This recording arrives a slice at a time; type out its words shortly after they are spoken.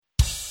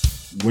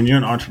when you're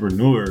an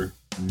entrepreneur,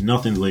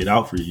 nothing's laid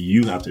out for you.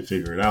 You have to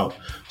figure it out.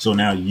 So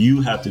now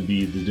you have to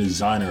be the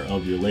designer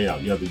of your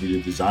layout. You have to be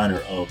the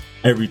designer of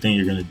everything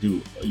you're going to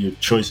do, your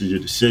choices, your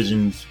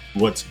decisions,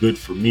 what's good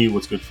for me,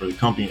 what's good for the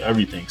company,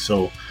 everything.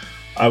 So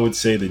I would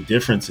say the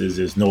difference is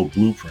there's no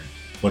blueprint,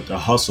 but the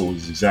hustle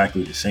is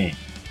exactly the same.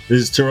 This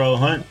is Terrell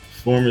Hunt,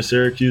 former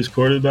Syracuse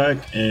quarterback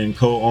and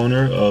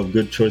co-owner of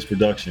Good Choice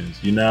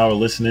Productions. You now are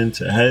listening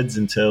to Heads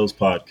and Tails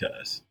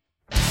Podcast.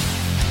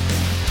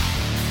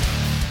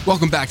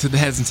 Welcome back to the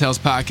Heads and Tails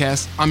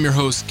Podcast. I'm your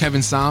host,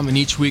 Kevin Som, and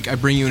each week I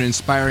bring you an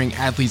inspiring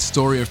athlete's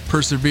story of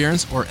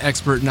perseverance or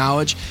expert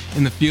knowledge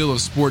in the field of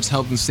sports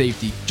health and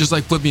safety. Just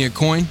like flipping a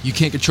coin, you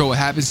can't control what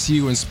happens to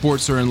you in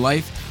sports or in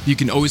life, but you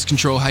can always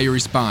control how you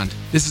respond.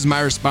 This is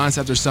my response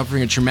after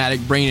suffering a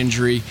traumatic brain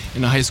injury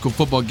in a high school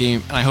football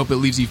game, and I hope it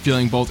leaves you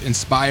feeling both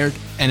inspired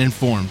and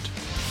informed.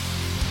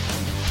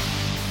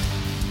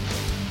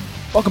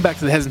 Welcome back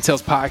to the Heads and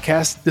Tails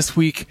Podcast. This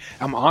week,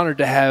 I'm honored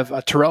to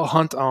have Terrell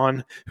Hunt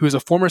on, who is a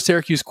former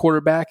Syracuse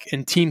quarterback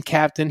and team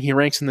captain. He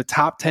ranks in the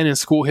top 10 in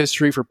school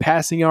history for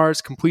passing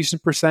yards, completion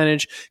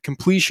percentage,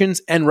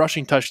 completions, and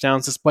rushing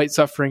touchdowns, despite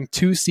suffering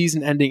 2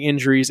 season-ending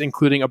injuries,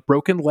 including a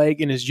broken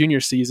leg in his junior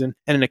season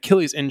and an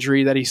Achilles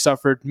injury that he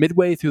suffered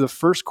midway through the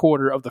first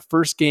quarter of the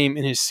first game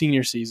in his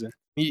senior season.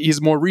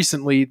 He's more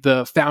recently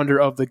the founder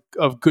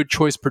of Good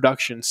Choice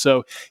Productions.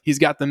 So he's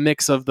got the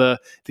mix of the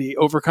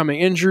overcoming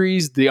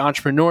injuries, the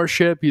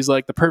entrepreneurship. He's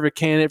like the perfect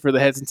candidate for the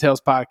Heads and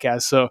Tails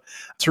podcast. So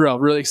Terrell,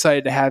 really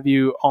excited to have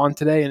you on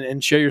today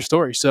and share your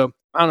story. So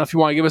I don't know if you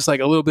want to give us like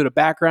a little bit of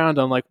background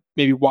on like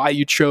maybe why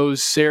you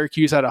chose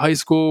Syracuse out of high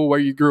school, where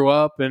you grew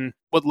up, and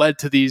what led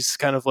to these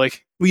kind of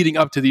like leading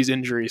up to these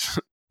injuries.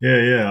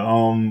 Yeah.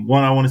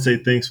 One, I want to say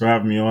thanks for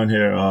having me on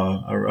here.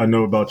 I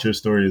know about your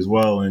story as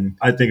well, and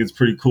I think it's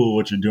pretty cool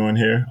what you're doing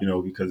here,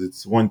 because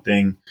it's one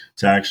thing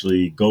to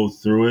actually go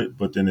through it,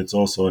 but then it's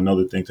also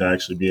another thing to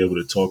actually be able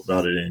to talk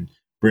about it and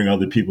bring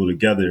other people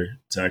together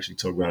to actually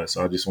talk about it.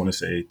 So I just want to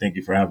say thank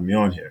you for having me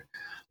on here.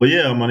 But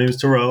yeah, my name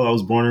is Terrell. I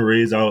was born and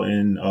raised out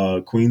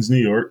in Queens,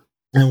 New York.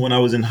 And when I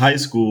was in high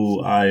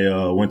school,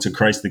 I went to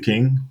Christ the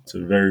King. It's a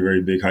very,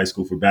 very big high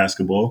school for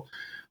basketball.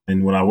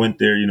 And when I went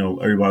there,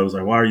 everybody was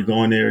like, why are you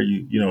going there?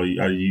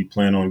 You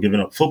plan on giving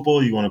up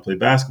football? You want to play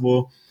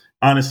basketball?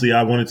 Honestly,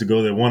 I wanted to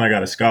go there. One, I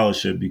got a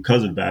scholarship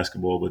because of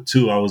basketball. But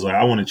two, I was like,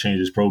 I want to change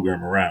this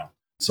program around.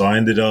 So I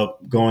ended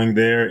up going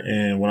there.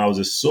 And when I was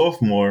a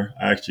sophomore,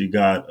 I actually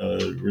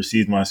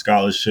received my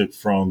scholarship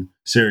from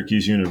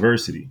Syracuse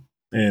University.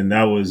 And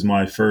that was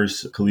my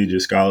first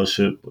collegiate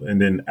scholarship.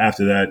 And then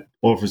after that,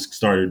 offers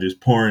started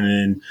just pouring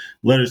in,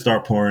 letters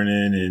start pouring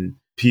in, and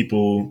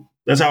people...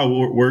 That's how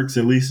it works,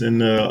 at least in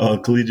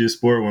collegiate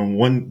sport.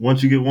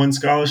 Once you get one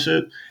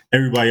scholarship,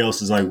 everybody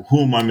else is like,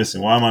 who am I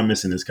missing? Why am I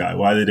missing this guy?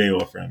 Why did they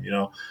offer him?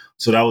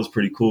 So that was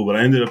pretty cool. But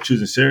I ended up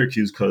choosing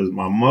Syracuse because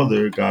my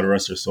mother, God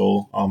rest her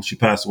soul, she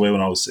passed away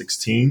when I was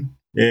 16.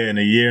 Yeah, and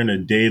a year and a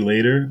day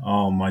later,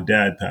 my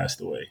dad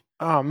passed away.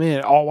 Oh,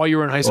 man. All while you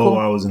were in high school? Oh,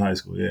 I was in high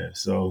school, yeah.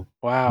 So,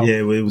 wow. Yeah,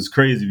 it was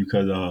crazy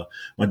because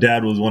my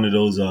dad was one of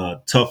those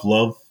tough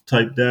love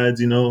type dads,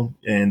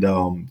 and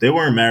they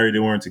weren't married, they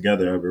weren't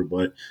together ever,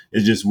 but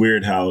it's just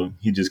weird how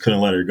he just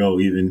couldn't let her go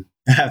even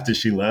after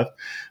she left.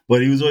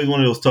 But he was always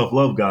one of those tough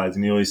love guys,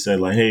 and he always said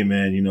like, hey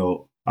man,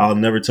 I'll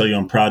never tell you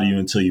I'm proud of you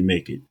until you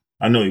make it.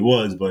 I know he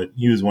was, but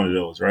he was one of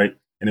those, right?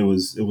 And it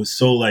was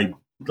so like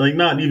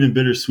not even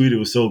bittersweet. It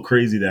was so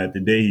crazy that the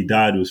day he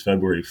died was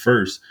February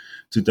 1st,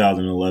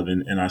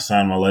 2011, and I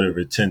signed my letter of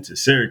intent to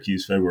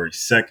Syracuse February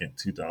 2nd,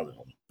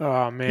 2011.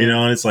 Oh, man.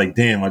 And it's like,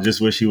 damn, I just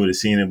wish he would have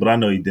seen it, but I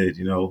know he did,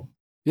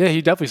 Yeah,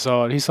 he definitely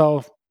saw it. He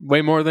saw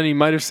way more than he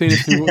might have seen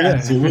if he yeah,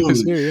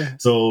 absolutely. Yeah.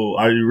 So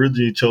I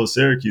originally chose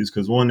Syracuse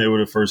because one, they were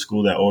the first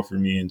school that offered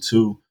me, and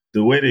two,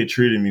 the way they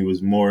treated me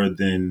was more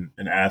than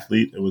an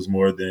athlete. It was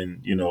more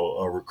than,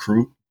 a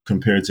recruit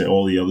compared to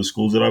all the other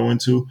schools that I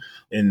went to.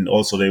 And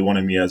also they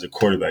wanted me as a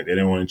quarterback. They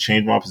didn't want to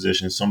change my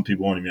position. Some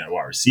people wanted me at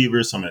wide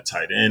receiver, some at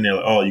tight end. They're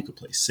like, oh, you could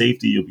play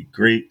safety, you'll be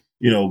great.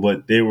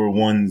 But they were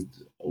one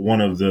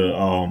of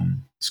the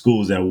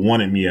schools that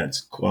wanted me at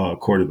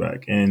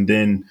quarterback. And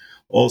then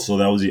also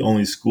that was the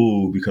only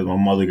school, because my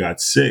mother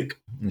got sick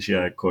and she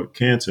had caught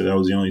cancer. That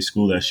was the only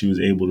school that she was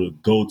able to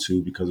go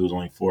to because it was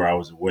only 4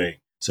 hours away.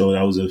 So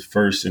that was the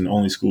first and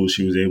only school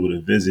she was able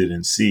to visit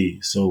and see.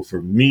 So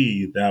for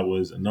me, that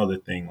was another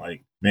thing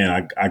like,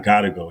 man, I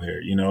got to go here,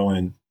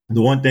 And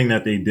the one thing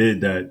that they did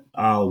that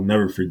I'll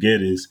never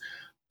forget is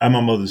at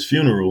my mother's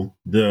funeral,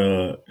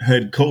 the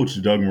head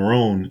coach, Doug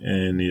Marrone,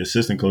 and the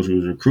assistant coach who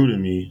was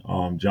recruiting me,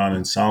 John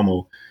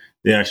Anselmo,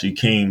 they actually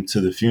came to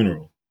the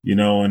funeral,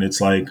 and it's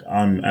like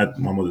I'm at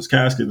my mother's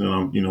casket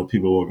and I'm,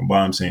 people walking by,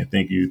 I'm saying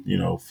thank you,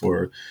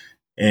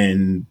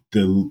 and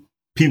the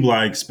people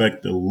I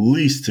expect the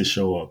least to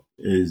show up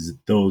is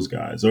those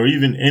guys, or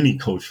even any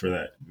coach for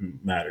that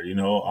matter,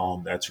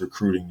 that's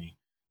recruiting me.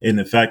 And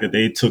the fact that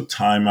they took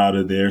time out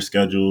of their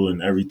schedule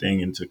and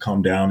everything and to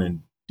come down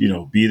and,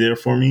 be there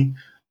for me,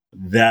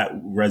 that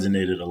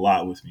resonated a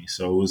lot with me.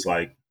 So it was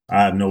like,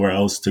 I have nowhere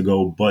else to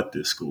go but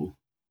this school.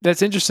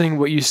 That's interesting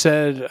what you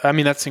said. I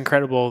mean, that's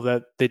incredible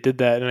that they did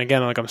that. And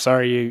again, like, I'm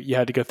sorry you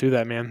had to go through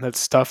that, man.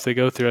 That's tough to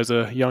go through as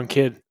a young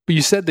kid. But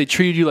you said they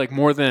treated you like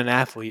more than an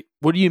athlete.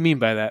 What do you mean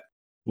by that?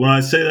 When I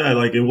say that,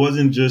 like, it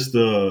wasn't just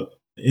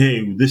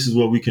hey, this is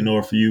what we can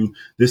offer you.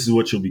 This is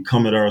what you'll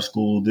become at our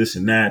school. This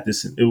and that.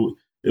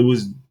 It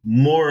was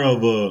more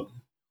of a,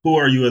 who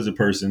are you as a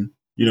person?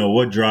 You know,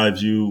 what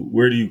drives you?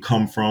 Where do you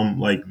come from?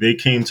 Like, they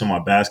came to my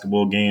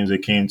basketball games. They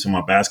came to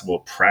my basketball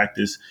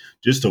practice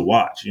just to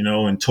watch, you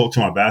know, and talk to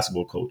my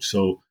basketball coach.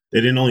 So they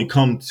didn't only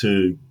come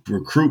to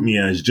recruit me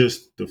as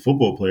just the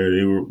football player.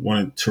 They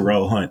wanted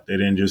Terrell Hunt. They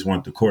didn't just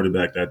want the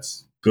quarterback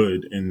that's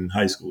good in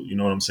high school. You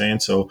know what I'm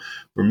saying? So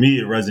for me,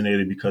 it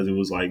resonated because it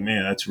was like,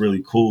 man, that's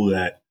really cool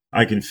that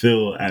I can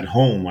feel at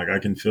home. Like, I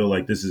can feel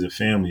like this is a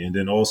family. And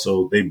then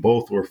also they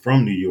both were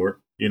from New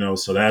York, you know,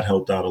 so that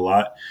helped out a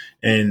lot.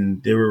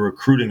 And they were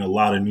recruiting a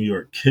lot of New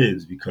York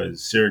kids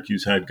because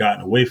Syracuse had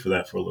gotten away for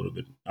that for a little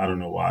bit. I don't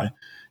know why.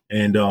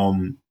 And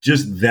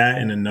just that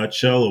in a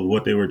nutshell of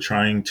what they were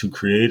trying to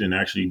create and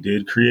actually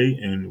did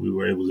create and we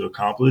were able to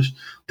accomplish,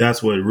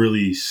 that's what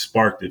really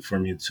sparked it for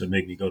me to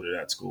make me go to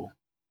that school.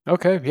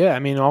 Okay. Yeah. I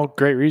mean, all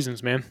great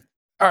reasons, man.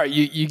 All right.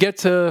 You get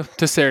to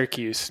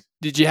Syracuse.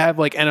 Did you have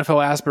like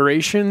NFL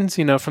aspirations,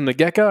 you know, from the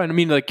get go? I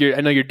mean, like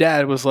I know your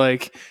dad was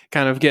like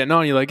kind of getting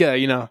on you, like, yeah,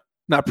 you know,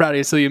 not proud of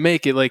you till you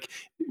make it, like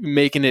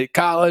making it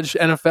college,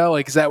 NFL.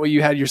 Like, is that what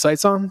you had your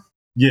sights on?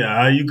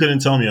 Yeah, you couldn't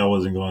tell me I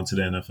wasn't going to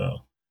the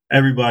NFL.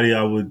 Everybody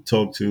I would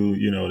talk to,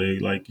 you know, they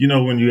like, you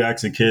know, when you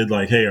ask a kid,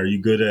 like, hey, are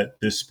you good at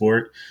this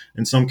sport?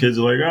 And some kids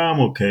are like, oh, I'm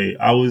okay.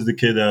 I was the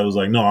kid that was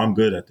like, no, I'm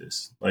good at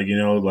this. Like, you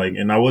know, like,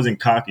 and I wasn't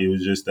cocky. It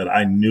was just that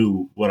I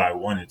knew what I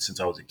wanted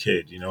since I was a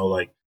kid, you know,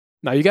 like.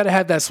 No, you got to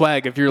have that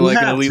swag if you're You like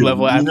an have elite to,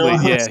 level you know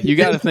athlete. what I'm Yeah, you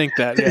got to saying? think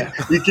that. Yeah.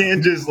 You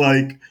can't just be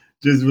like,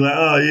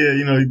 oh yeah,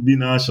 you know, be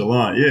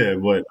nonchalant. Yeah,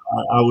 but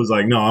I was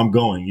like, no, I'm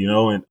going, you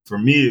know. And for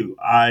me,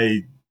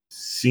 I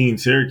seen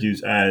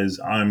Syracuse as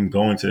I'm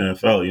going to the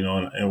NFL, you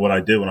know, and what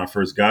I did when I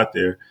first got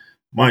there,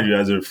 mind you,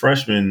 as a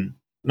freshman,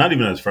 not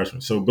even as a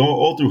freshman. So going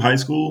all through high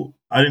school,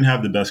 I didn't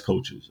have the best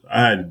coaches.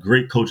 I had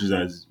great coaches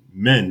as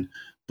men,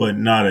 but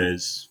not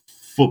as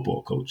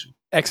football coaches.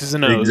 X's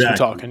and O's, we're Exactly.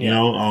 talking. You Yeah.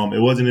 know,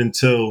 it wasn't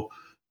until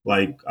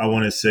like I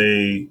want to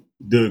say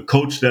the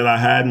coach that I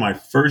had my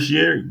first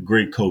year,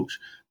 great coach,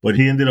 but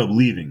he ended up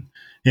leaving.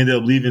 He ended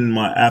up leaving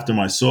after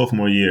my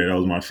sophomore year. That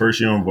was my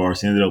first year on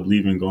varsity. He ended up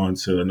leaving, going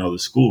to another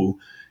school.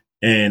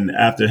 And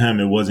after him,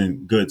 it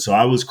wasn't good. So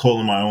I was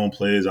calling my own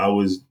plays. I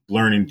was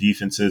learning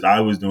defenses. I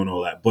was doing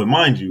all that. But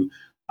mind you,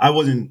 I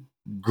wasn't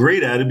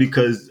great at it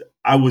because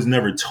I was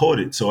never taught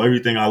it. So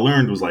everything I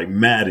learned was like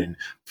Madden,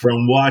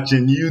 from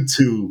watching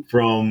YouTube,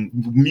 from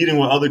meeting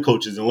with other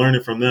coaches and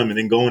learning from them and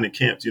then going to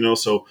camps, you know.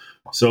 So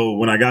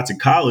when I got to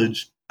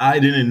college, I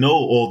didn't know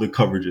all the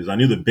coverages. I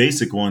knew the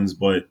basic ones,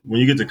 but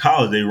when you get to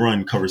college, they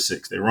run cover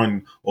six. They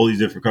run all these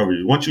different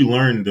coverages. Once you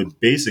learn the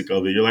basic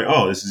of it, you're like,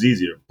 oh, this is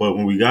easier. But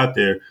when we got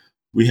there,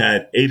 we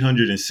had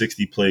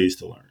 860 plays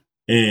to learn.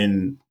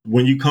 And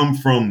when you come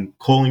from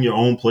calling your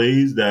own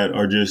plays that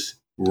are just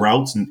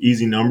routes and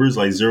easy numbers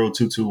like 0,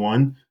 2, 2,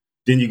 1,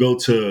 then you go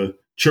to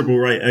triple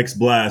right X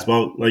blast.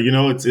 Well, like, you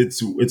know,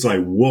 it's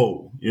like,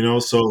 whoa, you know.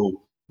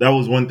 So that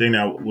was one thing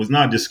that was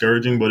not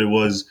discouraging, but it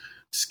was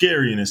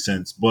scary in a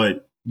sense.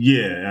 But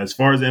yeah, as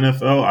far as the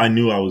NFL, I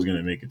knew I was going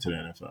to make it to the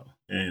NFL,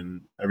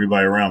 and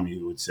everybody around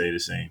me would say the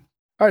same.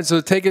 All right,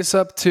 so take us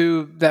up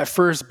to that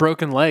first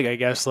broken leg, I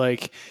guess.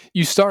 Like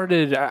you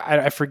started,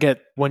 I forget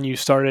when you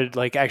started,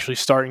 like actually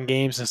starting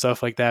games and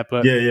stuff like that.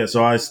 But yeah.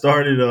 So I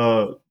started.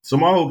 So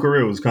my whole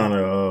career was kind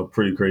of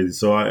pretty crazy.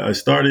 So I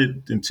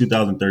started in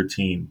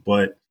 2013,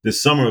 but the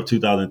summer of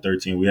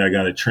 2013, we had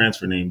got a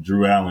transfer named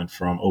Drew Allen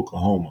from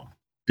Oklahoma.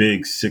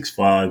 Big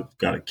 6'5",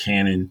 got a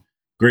cannon,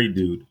 great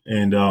dude.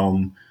 And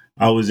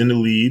I was in the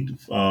lead.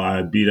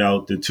 I beat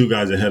out the two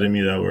guys ahead of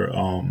me that were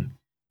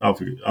I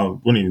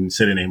wouldn't even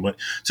say the name, but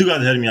two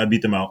guys ahead of me, I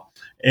beat them out.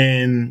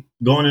 And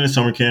going into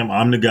summer camp,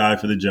 I'm the guy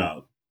for the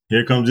job.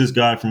 Here comes this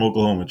guy from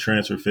Oklahoma,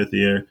 transfer fifth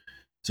year.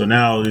 So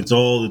now it's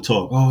all the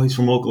talk. Oh, he's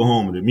from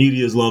Oklahoma. The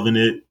media is loving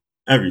it,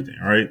 everything,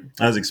 right?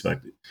 As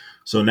expected.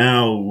 So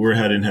now we're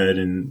head and head,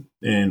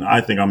 and I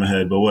think I'm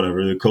ahead, but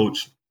whatever. The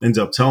coach ends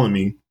up telling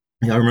me,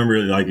 I remember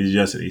it like it was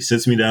yesterday. He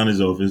sits me down in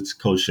his office,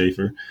 Coach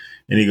Schaefer,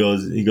 and he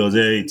goes,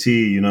 hey,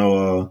 T, you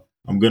know,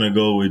 I'm going to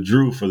go with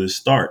Drew for the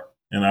start.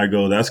 And I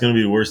go, that's going to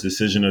be the worst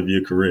decision of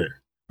your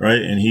career,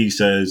 right? And he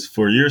says,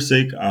 for your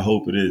sake, I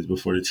hope it is. But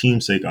for the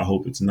team's sake, I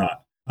hope it's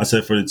not. I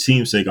said, for the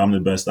team's sake, I'm the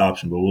best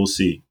option, but we'll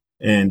see.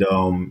 And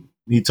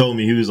he told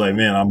me, he was like,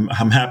 man,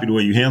 I'm happy the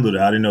way you handled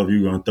it. I didn't know if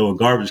you were going to throw a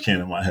garbage can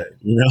in my head,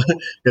 you know,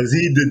 because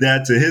he did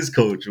that to his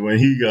coach when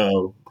he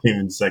came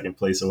in second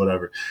place or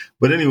whatever.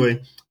 But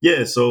anyway,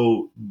 yeah,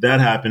 so that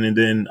happened. And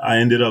then I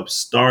ended up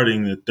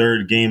starting the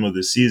third game of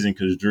the season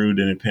because Drew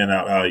didn't pan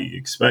out how he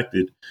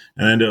expected.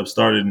 And I ended up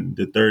starting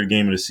the third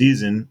game of the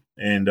season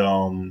and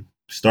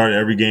started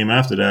every game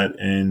after that.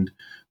 And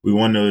we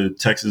won the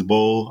Texas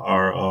Bowl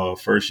our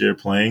first year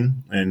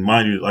playing. And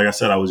mind you, like I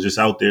said, I was just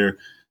out there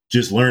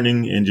just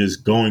learning and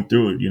just going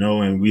through it, you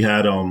know. And we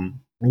had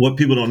what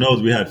people don't know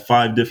is we had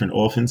 5 different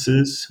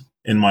offenses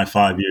in my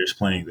 5 years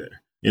playing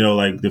there.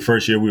 Like the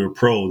first year we were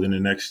pro, then the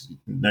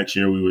next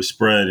year we were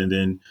spread, and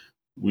then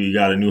we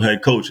got a new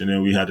head coach, and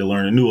then we had to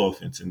learn a new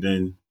offense, and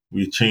then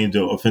we changed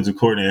the offensive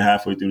coordinator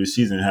halfway through the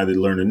season and had to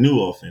learn a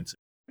new offense.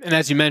 And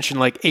as you mentioned,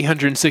 like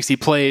 860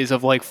 plays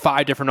of like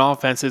 5 different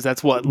offenses.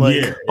 That's what,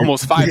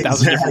 almost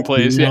 5,000 different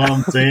plays. You know what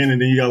I'm saying?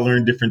 And then you got to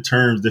learn different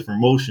terms, different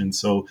motions.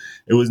 So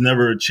it was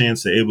never a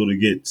chance to able to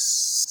get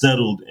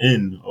settled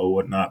in or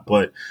whatnot.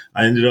 But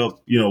I ended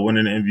up,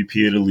 winning the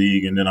MVP of the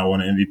league. And then I won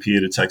an MVP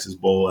of the Texas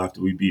Bowl after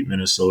we beat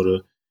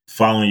Minnesota.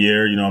 Following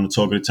year, on the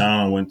talk of the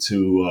town,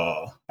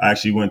 I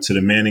actually went to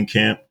the Manning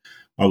camp.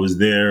 I was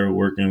there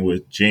working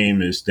with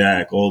Jameis,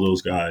 Dak, all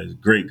those guys,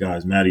 great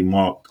guys, Matty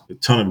Mock, a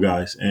ton of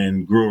guys,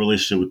 and grew a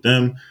relationship with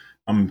them.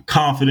 I'm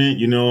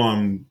confident,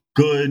 I'm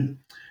good.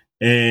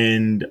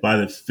 And by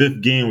the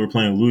 5th game, we're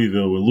playing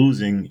Louisville, we're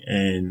losing.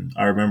 And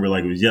I remember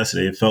like it was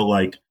yesterday, it felt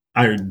like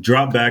I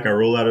dropped back, I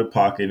rolled out of the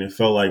pocket, and it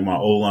felt like my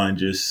O-line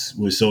just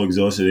was so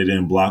exhausted they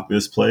didn't block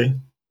this play.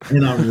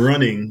 And I'm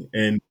running,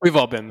 and we've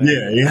all been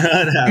there.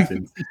 Yeah, it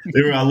happens.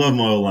 I love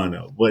my O-line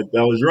though, but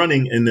I was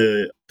running, and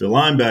the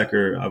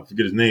linebacker, I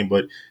forget his name,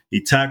 but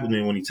he tackled me.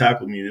 And when he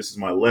tackled me, this is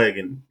my leg,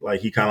 and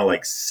like he kind of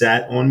like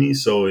sat on me,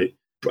 so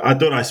I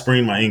thought I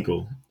sprained my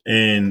ankle,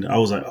 and I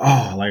was like,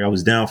 I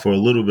was down for a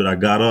little bit. I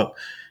got up,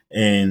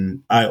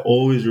 and I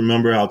always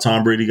remember how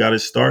Tom Brady got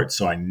his start,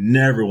 so I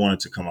never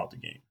wanted to come out the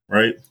game,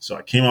 right? So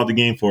I came out the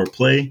game for a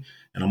play,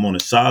 and I'm on the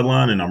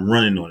sideline, and I'm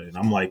running on it, and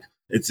I'm like,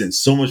 it's in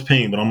so much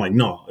pain, but I'm like,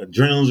 no,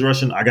 adrenaline's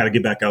rushing. I got to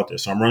get back out there.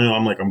 So I'm running.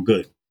 I'm like, I'm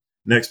good.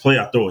 Next play,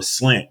 I throw a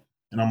slant,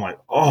 and I'm like,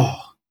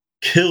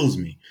 kills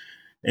me.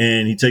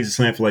 And he takes a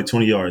slant for like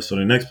 20 yards. So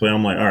the next play,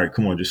 I'm like, all right,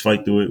 come on, just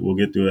fight through it. We'll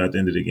get through it at the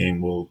end of the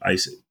game. We'll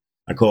ice it.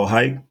 I call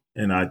hike,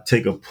 and I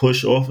take a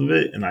push off of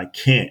it, and I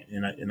can't.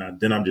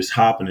 Then I'm just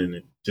hopping, and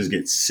it just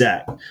gets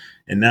sacked.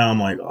 And now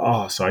I'm like,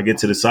 so I get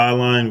to the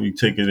sideline. We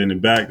take it in the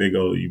back. They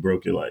go, you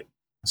broke your leg.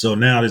 So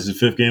now this is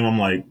the 5th game. I'm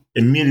like,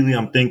 immediately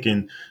I'm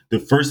thinking, the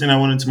first thing that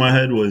went into my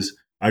head was,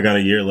 I got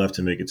a year left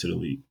to make it to the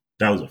league.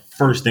 That was the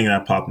first thing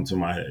that popped into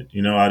my head.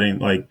 I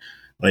didn't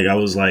I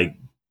was like,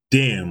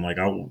 damn,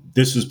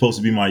 this was supposed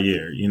to be my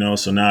year,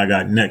 So now I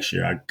got next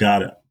year. I got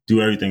to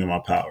do everything in my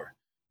power.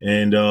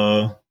 And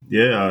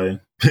I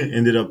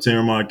ended up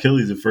tearing my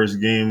Achilles the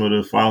first game of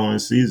the following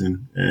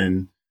season.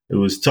 And it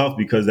was tough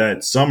because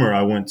that summer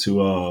I went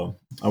to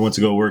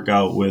go work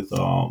out with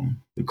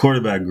the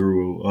quarterback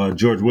guru,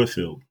 George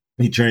Whitfield.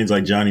 He trains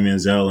like Johnny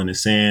Manziel in the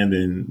sand,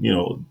 and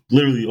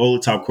literally all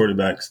the top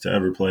quarterbacks to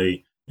ever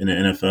play in the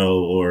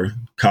NFL or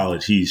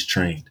college, he's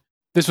trained.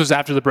 This was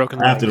after the broken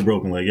leg. After the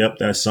broken leg, yep,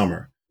 that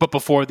summer. But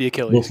before the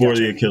Achilles.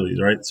 The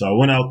Achilles, right? So I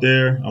went out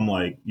there. I'm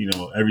like,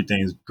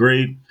 everything's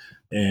great.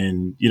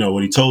 And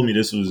what he told me,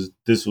 this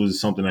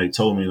was something that he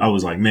told me. I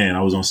was like, man,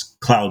 I was on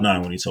cloud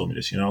 9 when he told me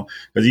this,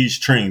 because he's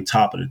trained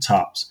top of the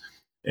tops.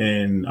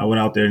 And I went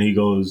out there, and he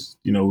goes,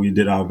 we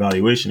did our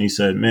evaluation. He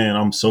said, man,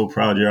 I'm so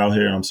proud you're out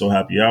here, and I'm so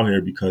happy you're out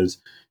here because,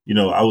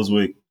 I was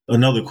with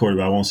another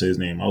quarterback. I won't say his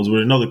name. I was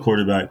with another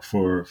quarterback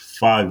for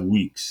 5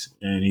 weeks,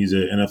 and he's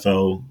an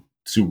NFL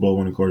Super Bowl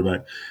winning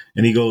quarterback.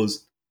 And he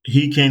goes,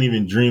 he can't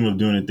even dream of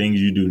doing the things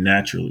you do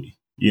naturally,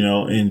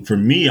 And for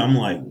me, I'm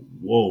like,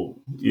 whoa,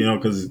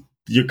 because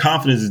your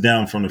confidence is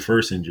down from the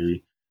first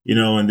injury.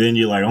 And then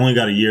you're like, I only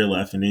got a year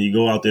left. And then you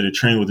go out there to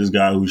train with this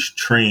guy who's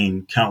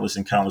trained countless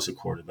and countless of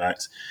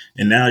quarterbacks.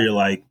 And now you're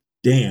like,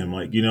 damn,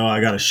 I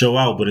got to show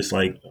out. But it's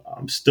like,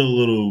 I'm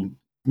still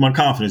my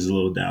confidence is a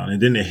little down.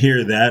 And then to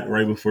hear that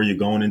right before you're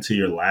going into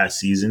your last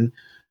season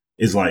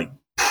is like,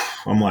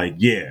 I'm like,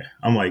 yeah.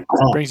 I'm like,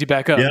 brings you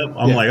back up. Yep.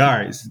 I'm like, all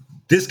right,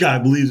 this guy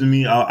believes in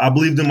me. I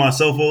believed in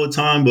myself all the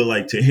time. But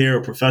like to hear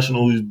a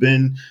professional who's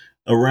been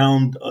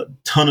around a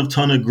ton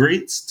of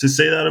greats to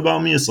say that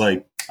about me, it's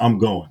like, I'm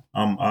going.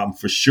 I'm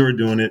for sure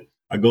doing it.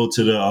 I go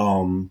to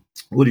the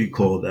what do you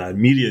call that?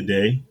 Media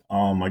day.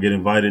 I get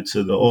invited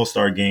to the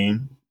All-Star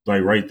game,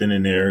 like right then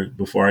and there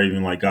before I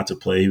even got to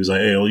play. He was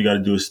like, hey, all you got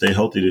to do is stay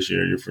healthy this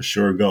year. You're for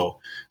sure go.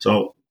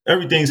 So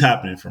everything's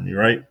happening for me,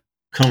 right?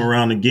 Come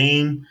around the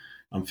game,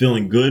 I'm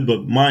feeling good.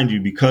 But mind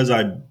you, because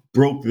I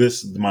broke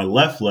my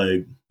left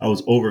leg, I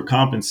was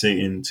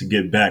overcompensating to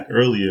get back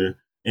earlier.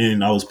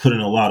 And I was putting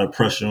a lot of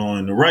pressure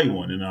on the right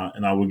one.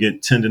 And I would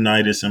get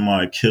tendonitis in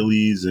my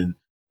Achilles. And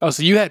oh,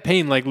 so you had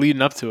pain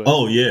leading up to it.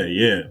 Oh,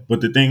 yeah.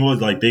 But the thing was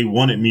they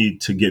wanted me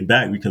to get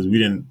back because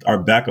our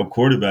backup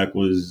quarterback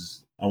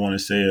was, I want to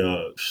say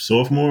a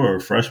sophomore or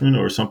a freshman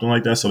or something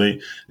like that. So they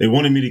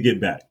wanted me to get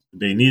back.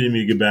 They needed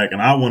me to get back,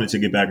 and I wanted to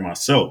get back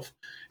myself.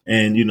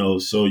 And,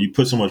 so you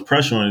put so much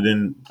pressure on it.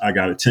 Then I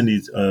got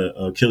Achilles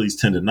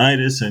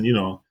tendonitis.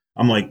 And,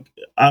 I'm like,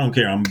 I don't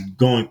care. I'm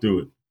going through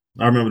it.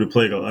 I remember the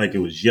play like it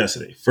was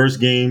yesterday. First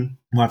game,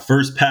 my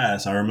first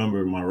pass, I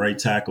remember my right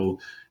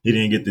tackle, he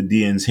didn't get the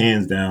DN's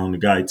hands down. The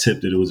guy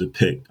tipped it. It was a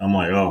pick. I'm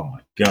like, oh,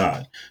 my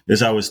God. This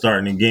is how we're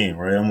starting the game,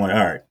 right? I'm like,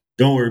 all right,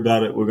 don't worry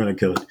about it. We're going to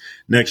kill it.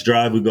 Next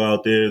drive, we go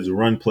out there. It's a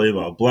run play,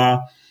 blah,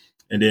 blah.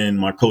 And then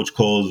my coach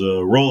calls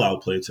a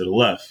rollout play to the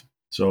left.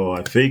 So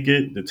I fake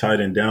it, the tight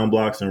end down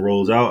blocks and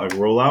rolls out. I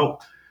roll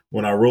out.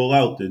 When I roll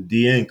out, the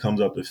DN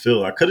comes up the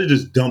field. I could have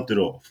just dumped it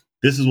off.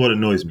 This is what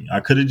annoys me. I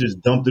could have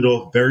just dumped it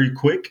off very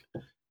quick,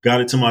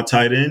 got it to my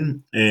tight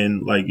end,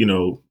 and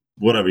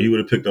whatever, he would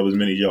have picked up as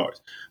many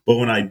yards. But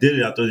when I did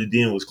it, I thought the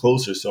DN was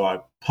closer, so I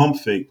pump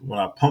faked. When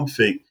I pump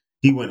faked,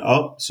 he went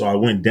up, so I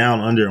went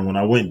down under, and when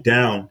I went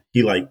down,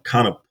 he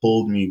kind of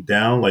pulled me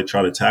down,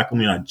 tried to tackle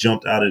me, and I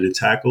jumped out of the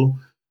tackle.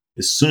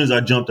 As soon as I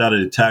jumped out of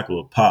the tackle,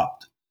 it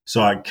popped.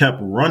 So I kept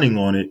running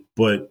on it,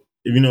 but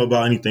if you know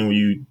about anything, when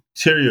you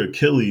tear your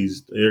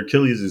Achilles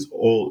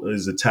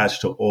is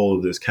attached to all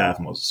of this calf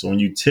muscle. So when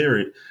you tear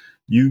it,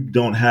 you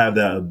don't have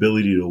that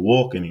ability to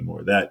walk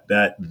anymore.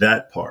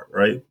 That part,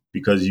 right?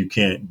 Because you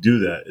can't do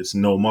that. It's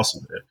no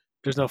muscle there.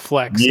 There's no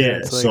flex.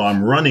 Yeah. So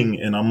I'm running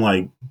and I'm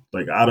like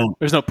I don't.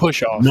 There's no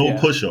push off. No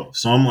push off.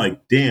 So I'm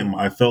like, damn.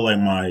 I felt like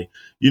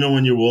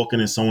when you're walking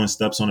and someone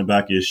steps on the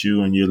back of your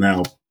shoe and you're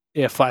now.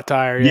 Yeah, flat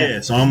tire. Yeah.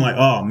 So I'm like,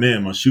 oh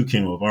man, my shoe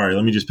came off. All right,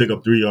 let me just pick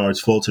up 3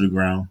 yards, fall to the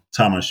ground,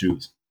 tie my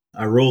shoes.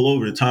 I roll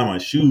over to tie my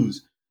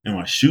shoes, and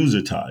my shoes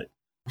are tied.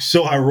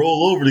 So I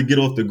roll over to get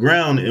off the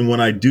ground, and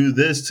when I do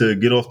this to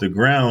get off the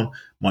ground,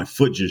 my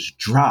foot just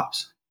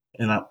drops,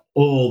 and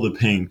all the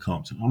pain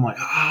comes. I'm like,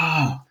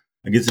 ah!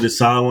 I get to the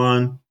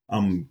sideline.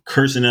 I'm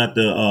cursing at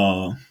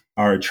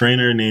our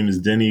trainer. Name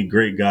is Denny,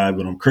 great guy,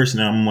 but I'm cursing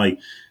at him. I'm like,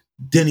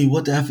 Denny,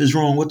 what the F is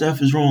wrong? What the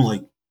F is wrong?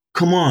 Like,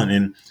 come on.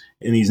 And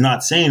he's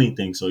not saying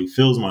anything, so he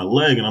feels my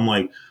leg, and I'm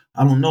like,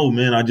 I don't know,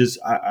 man. I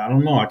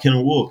don't know. I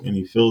can't walk. And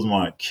he feels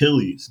my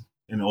Achilles.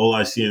 And all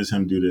I see is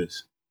him do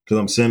this. Because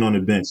I'm sitting on the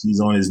bench.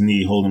 He's on his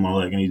knee holding my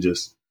leg. And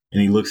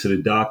he looks at the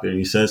doctor and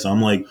he says, I'm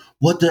like,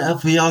 what the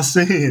F are y'all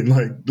saying?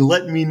 Like,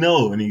 let me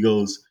know. And he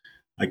goes,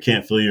 I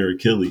can't feel your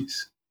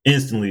Achilles.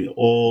 Instantly,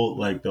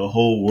 the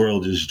whole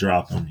world just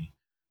dropped on me.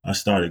 I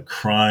started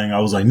crying.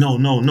 I was like,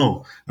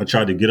 no. I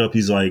tried to get up.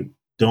 He's like,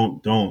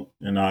 don't.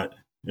 And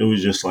it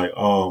was just like,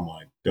 oh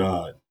my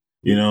God.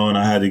 And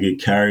I had to get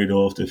carried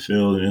off the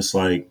field. And it's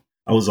like,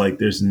 I was like,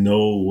 there's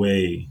no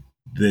way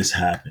this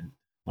happened.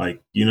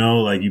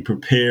 You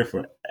prepare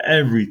for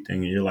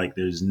everything. And you're like,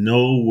 there's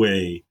no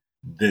way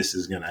this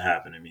is going to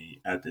happen to me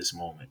at this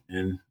moment.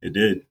 And it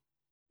did.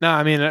 No,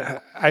 I mean,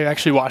 I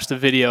actually watched the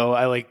video.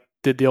 I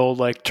did the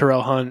old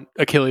Terrell Hunt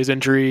Achilles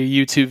injury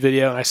YouTube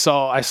video. And I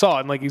saw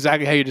it and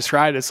exactly how you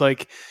described it. It's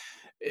like,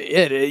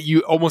 you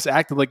almost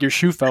acted like your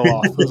shoe fell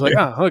off. I was like,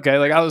 oh, okay.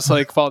 I was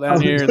fall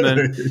down here and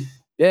then...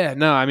 Yeah,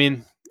 no, I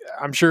mean,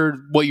 I'm sure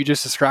what you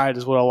just described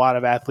is what a lot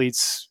of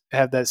athletes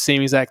have, that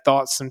same exact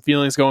thoughts and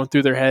feelings going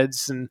through their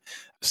heads and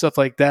stuff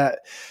like that.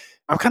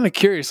 I'm kind of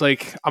curious, I'm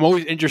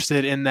always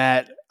interested in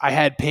that. I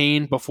had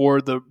pain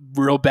before the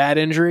real bad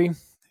injury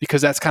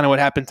because that's kind of what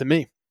happened to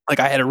me.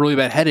 I had a really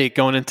bad headache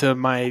going into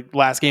my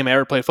last game I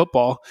ever played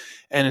football.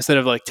 And instead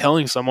of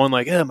telling someone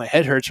my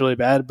head hurts really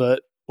bad,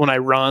 but when I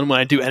run, when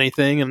I do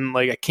anything and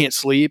I can't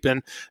sleep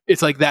and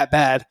it's that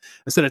bad,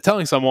 instead of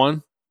telling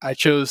someone, I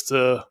chose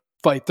to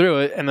fight through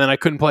it, and then I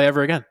couldn't play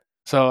ever again.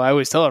 So I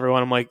always tell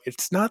everyone, I'm like,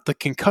 it's not the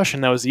concussion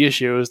that was the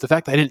issue. It was the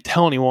fact that I didn't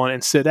tell anyone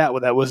and sit out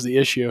that was the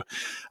issue.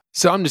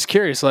 So I'm just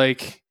curious, not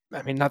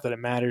that it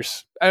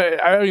matters. I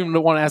don't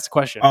even want to ask the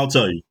question. I'll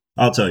tell you.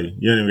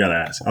 You don't even got to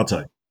ask. I'll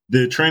tell you.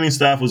 The training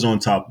staff was on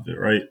top of it,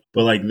 right?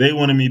 But they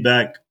wanted me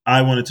back.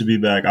 I wanted to be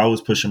back. I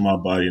was pushing my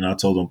body, and I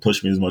told them,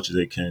 push me as much as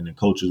they can. And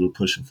coaches were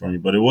pushing for me.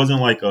 But it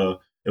wasn't like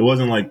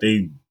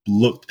they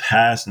looked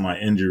past my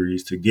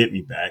injuries to get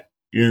me back.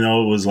 It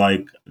was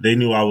they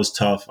knew I was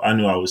tough. I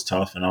knew I was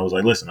tough. And I was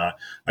like, listen, I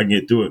can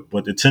get through it.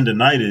 But the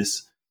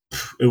tendonitis,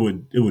 it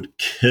would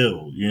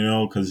kill,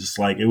 because it's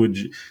it would,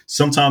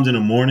 sometimes in the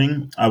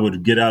morning, I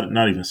would get out,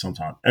 not even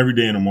sometimes, every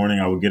day in the morning,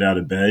 I would get out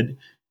of bed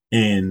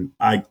and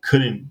I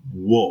couldn't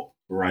walk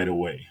right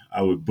away.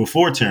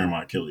 Before tearing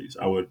my Achilles,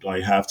 I would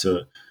have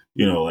to,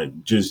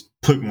 just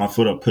put my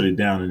foot up, put it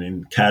down, and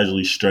then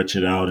casually stretch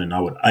it out. And I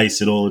would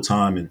ice it all the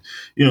time. And,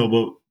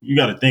 but you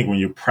got to think when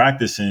you're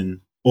practicing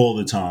all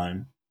the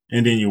time,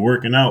 and then you're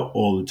working out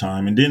all the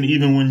time. And then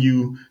even when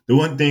the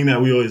one thing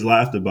that we always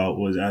laughed about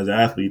was as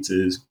athletes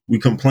is we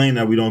complain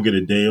that we don't get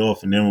a day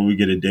off. And then when we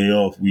get a day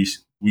off,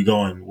 we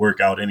go and work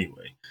out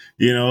anyway.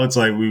 It's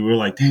we were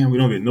like, damn, we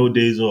don't get no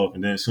days off.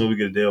 And then as soon as we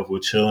get a day off,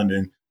 we'll chill. And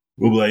then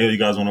we'll be like, yo, you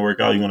guys want to work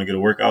out? You want to get a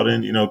workout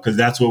in? Because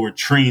that's what we're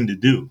trained to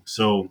do.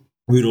 So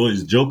we'd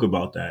always joke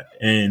about that.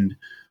 And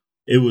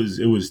it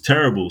was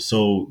terrible.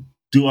 So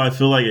do I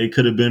feel like it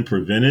could have been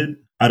prevented?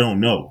 I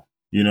don't know,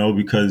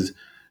 because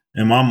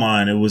in my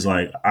mind, it was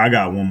I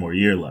got one more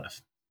year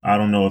left. I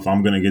don't know if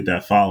I'm going to get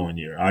that following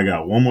year. I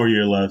got one more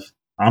year left.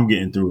 I'm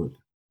getting through it.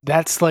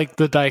 That's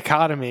the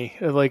dichotomy.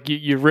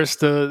 You risk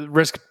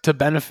to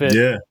benefit.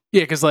 Yeah.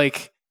 Yeah. Cause I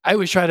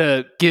always try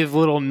to give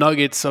little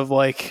nuggets of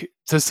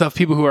to stuff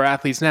people who are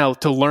athletes now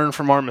to learn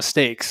from our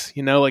mistakes.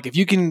 If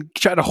you can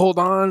try to hold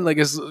on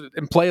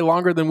and play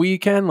longer than we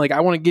can, I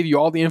want to give you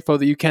all the info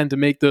that you can to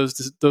make those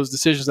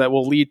decisions that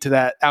will lead to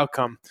that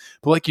outcome.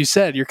 But like you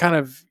said, you're kind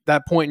of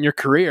that point in your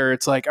career.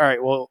 It's all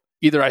right, well,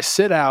 either I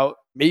sit out,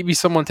 maybe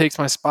someone takes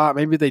my spot,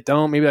 maybe they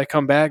don't, maybe I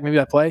come back, maybe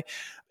I play.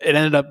 it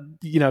ended up,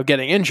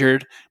 getting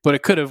injured, but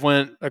it could have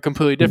went a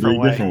completely different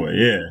way.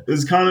 Yeah.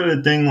 It's kind of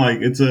the thing, like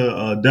it's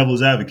a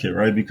devil's advocate,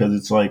 right? Because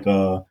it's like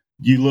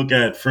you look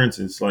at, for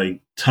instance,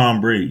 like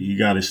Tom Brady, he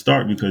got his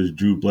start because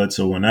Drew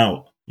Bledsoe went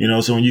out.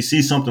 So when you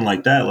see something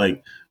like that,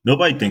 like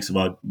nobody thinks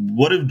about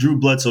what if Drew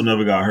Bledsoe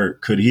never got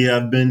hurt? Could he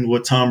have been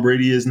what Tom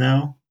Brady is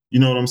now? You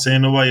know what I'm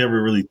saying? Nobody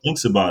ever really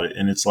thinks about it.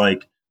 And it's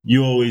like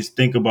you always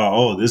think about,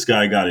 oh, this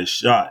guy got his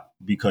shot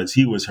because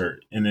he was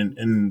hurt.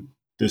 And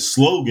the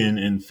slogan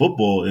in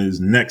football is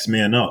next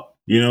man up.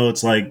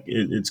 It's like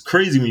it's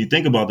crazy when you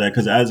think about that,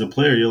 because as a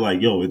player, you're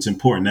like, yo, it's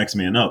important, next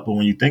man up. But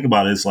when you think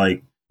about it, it's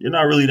like you're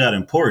not really that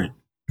important.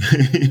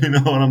 You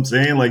know what I'm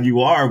saying? Like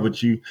you are,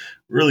 but you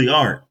really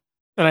aren't.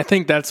 And I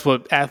think that's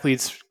what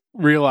athletes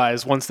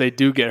realize once they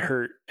do get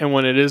hurt, and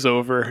when it is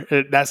over,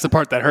 that's the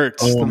part that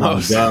hurts the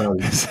most.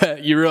 Is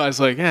that you realize,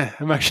 like,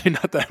 I'm actually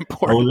not that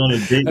important. I was on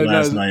a date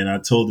last night, and I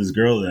told this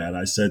girl that.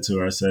 I said to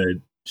her,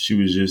 she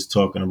was just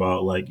talking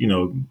about, like,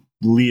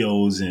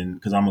 Leos, and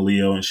because I'm a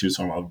Leo, and she was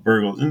talking about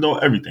Virgos and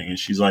everything. And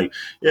she's like,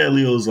 yeah,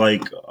 Leo's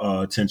like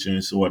attention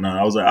and so whatnot.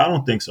 I was like, I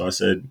don't think so. I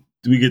said,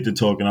 we get to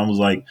talking. I was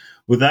like,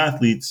 with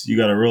athletes, you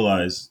got to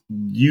realize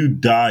you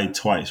die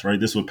twice, right?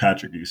 This is what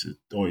Patrick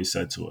always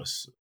said to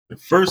us. The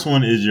first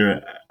one is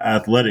your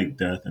athletic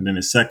death, and then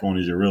the second one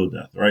is your real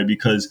death, right?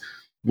 Because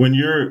when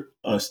you're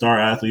a star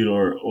athlete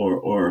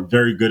or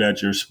very good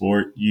at your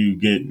sport, you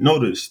get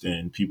noticed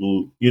and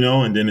people,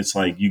 and then it's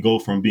like you go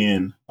from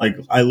being like,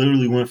 I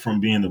literally went from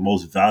being the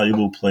most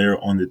valuable player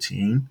on the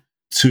team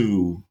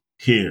to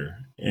here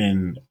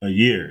in a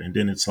year. And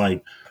then it's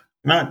like,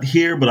 not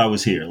here, but I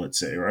was here, let's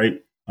say, right?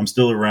 I'm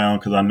still around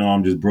because I know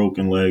I'm just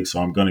broken legs,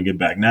 so I'm going to get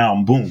back. Now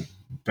I'm boom,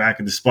 back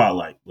in the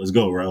spotlight. Let's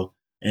go, bro.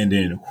 And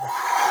then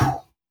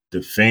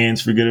the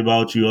fans forget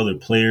about you, other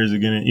players are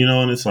getting,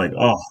 and it's like,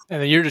 oh.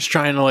 And then you're just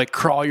trying to like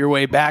crawl your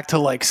way back to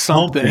like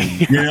something.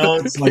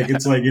 It's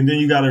like, and then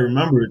you got to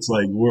remember, it's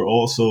like, we're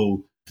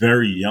also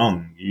very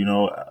young,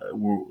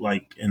 we're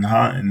like in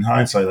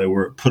hindsight, like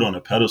we're put on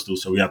a pedestal,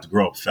 so we have to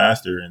grow up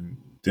faster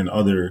than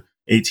other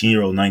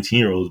 18-year-old,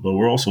 19-year-olds, but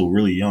we're also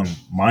really young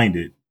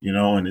minded,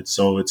 and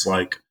it's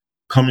like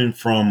coming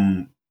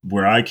from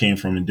where I came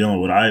from and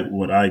dealing with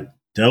what I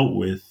dealt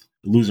with,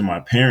 losing my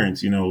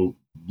parents,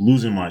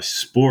 losing my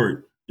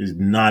sport is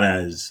not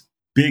as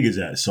big as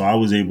that. So I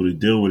was able to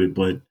deal with it,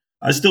 but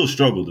I still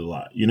struggled a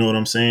lot. You know what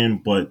I'm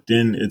saying? But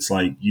then it's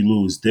like you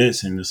lose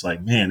this and it's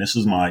like, man, this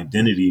was my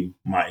identity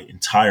my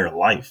entire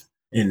life.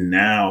 And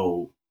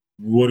now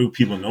what do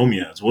people know me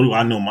as? What do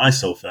I know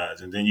myself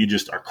as? And then you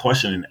just are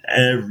questioning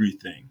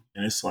everything.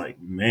 And it's like,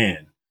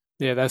 man.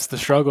 Yeah, that's the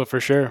struggle for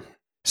sure.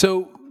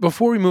 So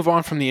before we move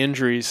on from the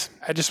injuries,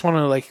 I just want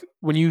to, like,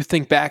 when you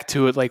think back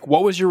to it, like,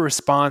 what was your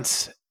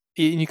response?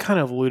 And you kind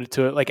of alluded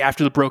to it, like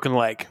after the broken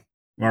leg.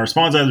 My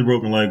response after the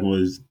broken leg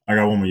was, I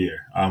got one more year.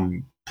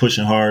 I'm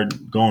pushing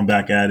hard, going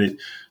back at it.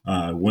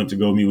 Went to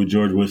go meet with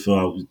George Whitfield.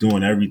 I was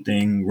doing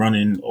everything,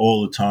 running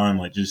all the time,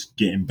 like just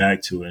getting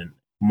back to it.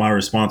 My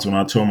response when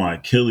I tore my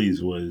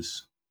Achilles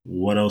was,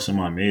 what else am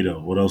I made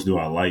of? What else do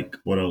I like?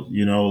 What else,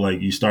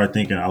 like you start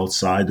thinking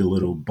outside the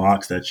little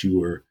box that you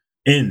were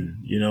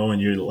in,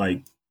 and you're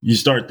like, you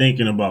start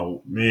thinking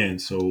about, man,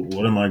 so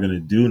what am I going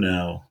to do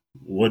now?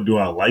 What do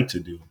I like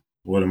to do?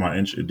 What am I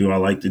interested? Do I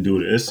like to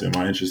do this? Am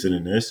I interested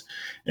in this?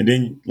 And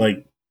then,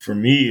 like, for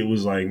me, it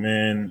was like,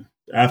 man,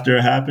 after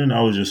it happened,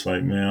 I was just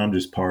like, man, I'm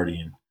just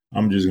partying.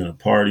 I'm just going to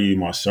party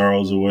my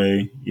sorrows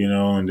away,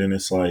 and then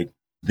it's like,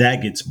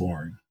 that gets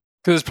boring.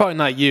 Because it's probably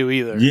not you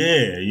either.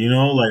 Yeah,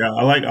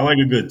 like I like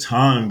a good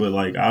time, but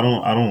like I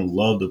don't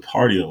love to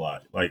party a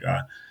lot. Like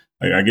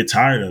I get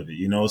tired of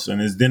it, So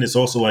then it's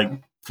also like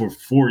for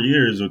 4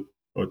 years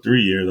or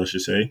 3 years, I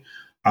should say,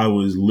 I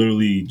was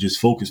literally just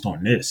focused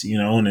on this,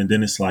 and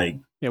then it's like,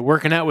 yeah,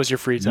 working out was your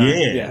free time.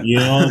 Yeah.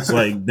 It's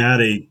like now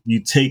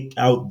you take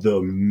out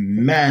the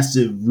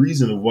massive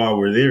reason of why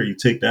we're there. You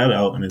take that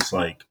out, and it's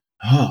like,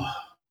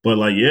 but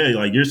like, yeah,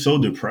 like you're so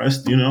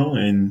depressed,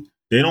 and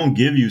they don't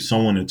give you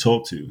someone to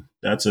talk to.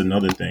 That's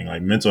another thing.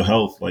 Like mental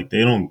health, like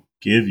they don't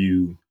give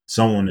you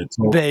someone to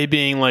talk. They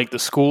being like the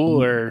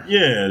school, or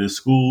yeah, the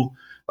school.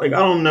 Like I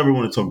don't never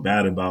want to talk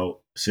bad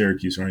about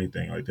Syracuse or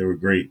anything. Like they were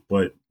great,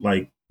 but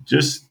like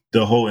just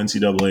the whole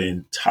NCAA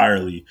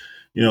entirely,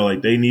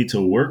 like they need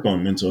to work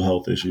on mental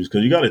health issues,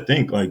 because you got to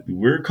think, like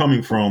we're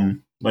coming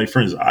from, like,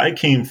 for instance, I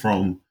came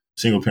from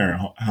single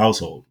parent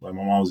household. Like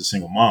my mom was a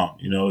single mom,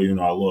 even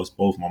though I lost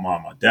both my mom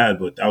and my dad,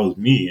 but that was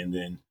me. And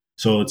then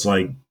so it's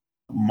like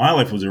my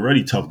life was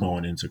already tough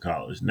going into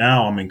college.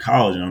 Now I'm in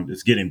college and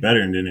it's getting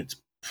better, and then it's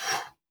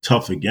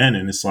tough again.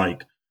 And it's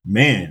like,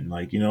 man,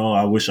 like,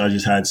 I wish I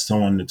just had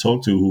someone to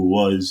talk to who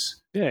was.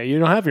 Yeah, you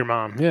don't have your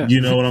mom. Yeah.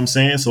 You know what I'm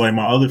saying? So like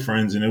my other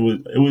friends, and it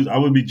was I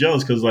would be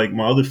jealous because like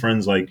my other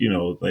friends, like,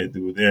 like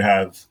they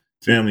have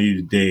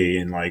family day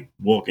and like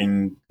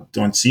walking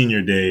on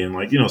senior day and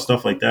like,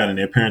 stuff like that. And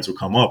their parents would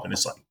come up and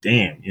it's like,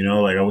 damn,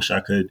 like I wish I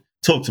could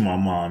talk to my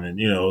mom and,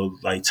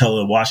 like tell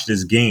her, watch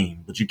this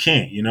game, but you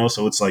can't,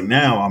 so it's like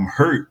now I'm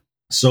hurt.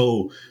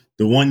 So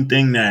the one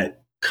thing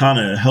that kind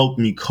of helped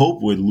me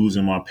cope with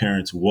losing my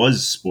parents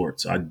was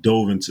sports. I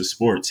dove into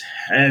sports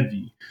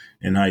heavy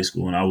in high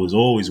school, and I was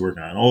always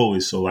working on it,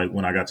 always. So like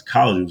when I got to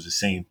college, it was the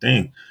same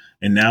thing.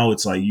 And now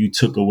it's like you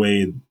took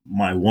away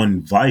my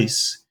one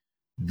vice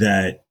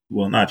that,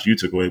 well, not you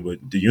took away, but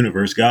the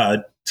universe,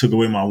 God took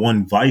away my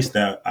one vice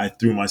that I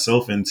threw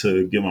myself in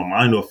to get my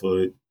mind off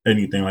of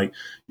anything. Like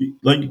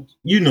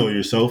you know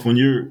yourself, when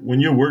you're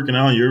working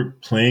out, you're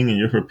playing and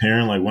you're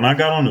preparing. Like when I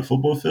got on the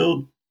football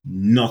field,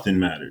 nothing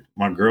mattered.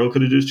 My girl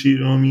could have just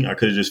cheated on me. I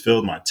could have just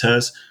failed my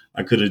test.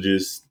 I could have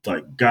just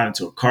like got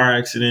into a car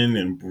accident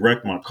and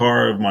wrecked my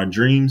car of my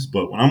dreams.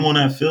 But when I'm on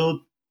that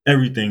field,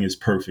 everything is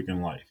perfect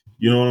in life.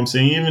 You know what I'm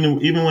saying?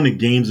 Even when the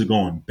games are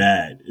going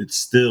bad, it's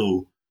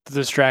still The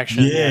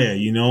distraction. yeah,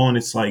 you know, and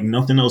it's like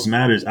nothing else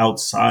matters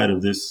outside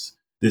of this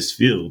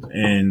field.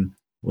 And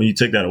when you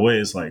take that away,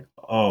 it's like,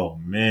 oh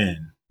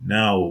man,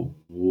 now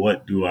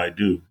what do I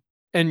do?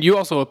 And you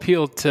also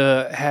appealed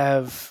to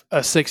have a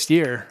 6th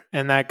year,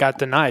 and that got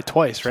denied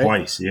twice, right?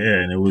 Twice, yeah.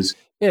 And it was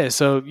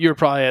So you were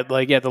probably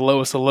at the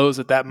lowest of lows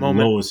at that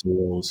moment. lowest of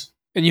lows.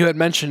 And you had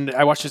mentioned,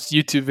 I watched this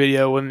YouTube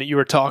video when you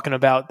were talking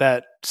about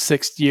that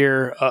 6th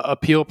year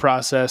appeal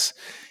process,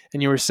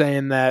 and you were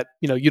saying that,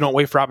 you don't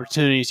wait for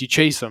opportunities, you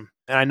chase them.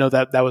 And I know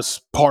that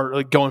was part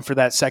of going for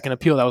that second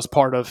appeal. That was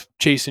part of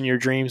chasing your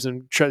dreams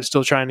and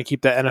still trying to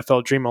keep that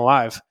NFL dream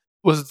alive.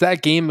 Was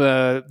that game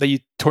that you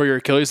tore your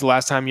Achilles the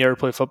last time you ever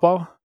played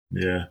football?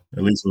 Yeah,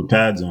 at least with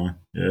pads on.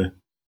 Yeah.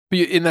 But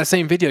in that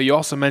same video, you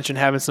also mentioned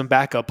having some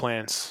backup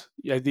plans.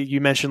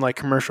 You mentioned like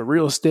commercial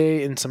real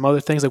estate and some other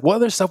things. Like, what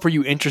other stuff were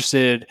you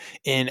interested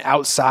in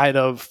outside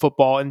of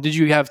football? And did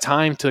you have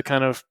time to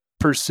kind of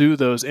pursue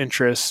those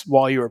interests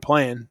while you were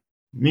playing?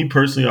 Me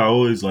personally, I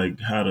always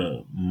like had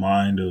a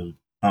mind of,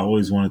 I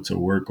always wanted to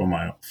work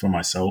for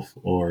myself,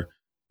 or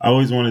I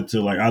always wanted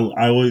to like,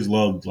 I always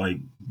loved like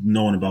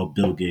knowing about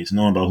Bill Gates,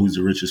 knowing about who's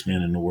the richest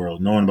man in the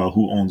world, knowing about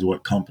who owns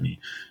what company.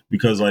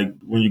 Because like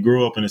when you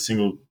grow up in a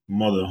single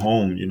mother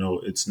home,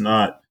 it's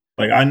not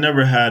like I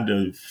never had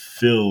to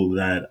feel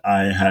that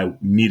I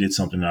had needed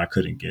something that I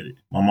couldn't get it.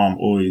 My mom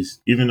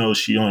always, even though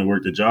she only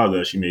worked a job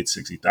that she made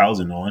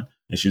 $60,000 on,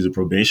 and she's a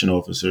probation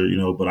officer,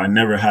 but I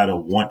never had a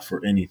want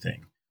for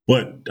anything.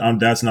 But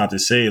that's not to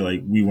say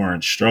like we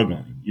weren't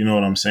struggling. You know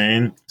what I'm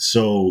saying?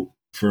 So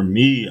for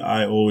me,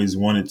 I always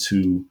wanted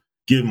to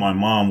give my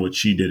mom what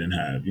she didn't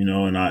have,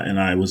 and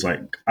I was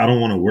like, I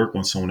don't want to work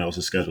on someone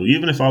else's schedule.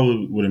 Even if I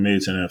would have made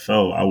it to the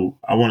NFL,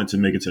 I wanted to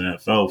make it to the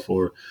NFL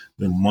for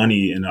the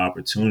money and the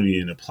opportunity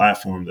and the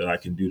platform that I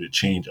can do to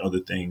change other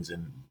things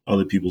in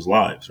other people's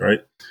lives, right?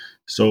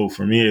 So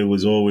for me,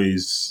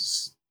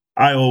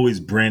 I always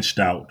branched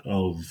out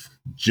of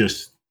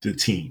just the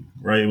team,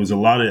 right? It was a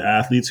lot of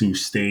athletes who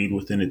stayed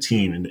within a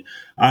team, and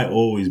I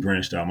always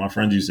branched out. My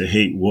friends used to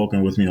hate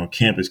walking with me on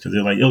campus because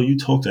they're like, yo, you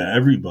talk to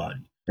everybody.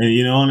 And,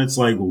 and it's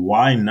like,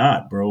 why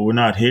not, bro? We're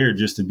not here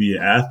just to be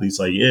athletes.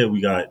 Like, yeah,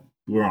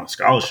 we're on a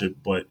scholarship,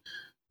 but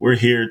we're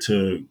here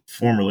to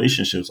form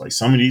relationships. Like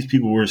some of these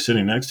people we're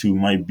sitting next to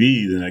might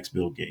be the next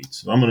Bill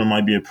Gates. Some of them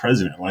might be a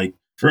president. Like,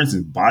 for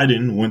instance,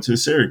 Biden went to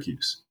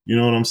Syracuse. You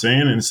know what I'm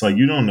saying? And it's like,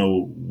 you don't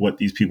know what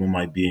these people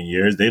might be in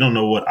years. They don't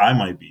know what I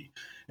might be.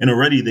 And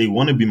already they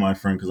want to be my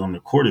friend because I'm the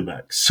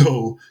quarterback.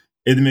 So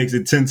it makes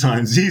it 10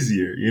 times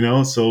easier,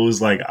 So it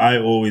was like I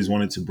always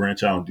wanted to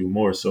branch out and do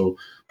more. So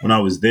when I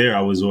was there,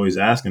 I was always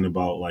asking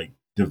about like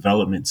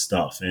development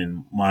stuff.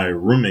 And my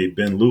roommate,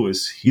 Ben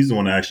Lewis, he's the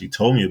one that actually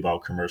told me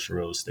about commercial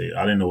real estate.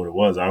 I didn't know what it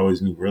was. I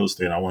always knew real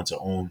estate. I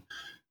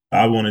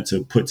wanted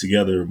to put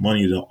together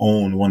money to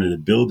own one of the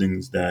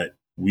buildings that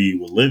we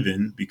will live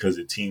in because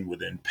the team would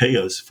then pay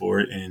us for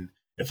it. And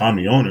if I'm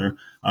the owner,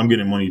 I'm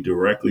getting money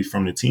directly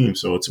from the team.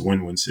 So it's a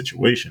win-win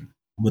situation.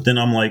 But then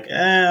I'm like,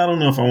 I don't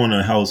know if I want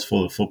a house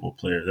full of football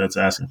players. That's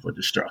asking for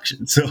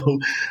destruction. So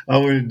I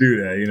wouldn't do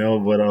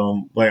that,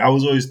 But like I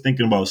was always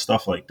thinking about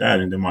stuff like that.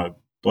 And then my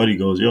buddy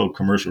goes, yo,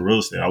 commercial real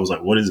estate. I was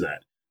like, what is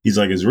that? He's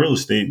like, it's real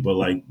estate, but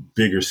like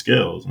bigger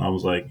scales. And I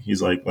was like,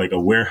 he's like a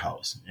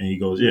warehouse. And he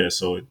goes, yeah,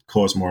 so it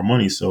costs more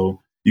money. So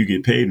you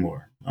get paid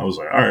more. I was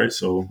like, all right.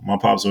 So my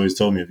pops always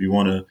told me, if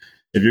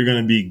you're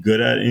going to be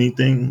good at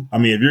anything,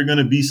 if you're going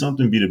to be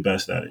something, be the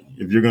best at it.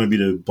 If you're going to be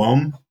the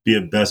bum, be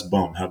a best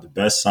bum, have the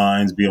best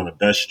signs, be on the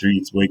best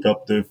streets, wake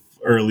up the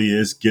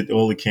earliest, get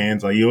all the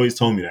cans. Like he always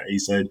told me that. He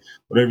said,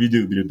 whatever you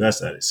do, be the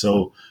best at it.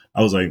 So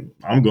I was like,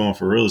 I'm going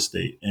for real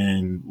estate.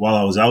 And while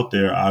I was out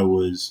there,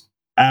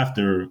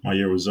 after my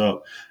year was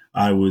up,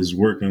 I was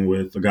working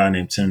with a guy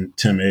named Tim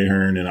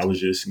Ahern, and I was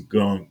just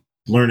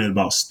learning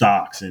about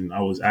stocks. And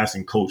I was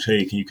asking coach,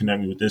 hey, can you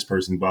connect me with this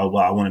person? Blah, blah,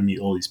 blah. I want to meet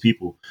all these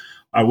people.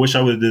 I wish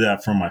I would have did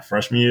that from my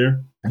freshman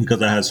year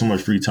because I had so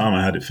much free time.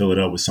 I had to fill it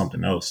up with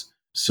something else.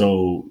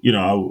 So,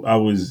 I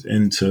was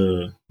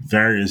into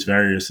various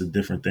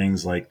different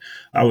things. Like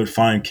I would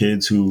find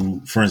kids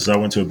who, for instance, I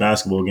went to a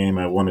basketball game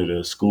at one of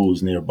the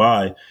schools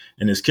nearby,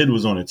 and this kid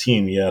was on a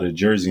team. He had a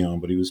jersey on,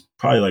 but he was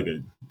probably like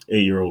an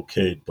 8-year-old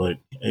kid, but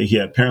he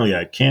apparently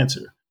had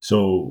cancer.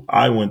 So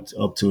I went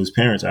up to his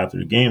parents after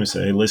the game and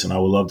said, hey, listen, I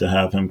would love to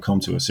have him come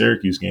to a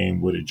Syracuse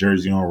game with a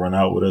jersey on, run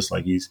out with us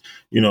like he's,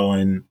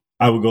 and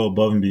I would go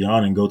above and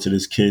beyond and go to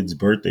this kid's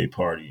birthday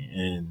party.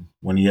 And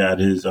when he had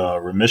his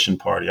remission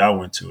party, I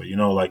went to it.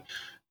 Like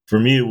for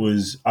me,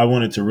 I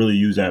wanted to really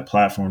use that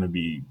platform to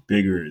be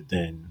bigger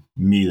than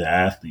me, the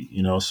athlete,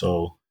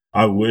 So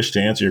I wish,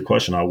 to answer your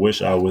question, I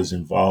wish I was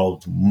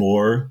involved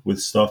more with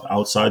stuff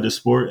outside the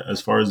sport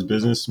as far as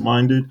business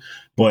minded.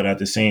 But at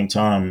the same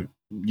time,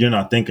 you're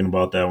not thinking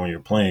about that when you're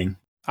playing.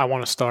 I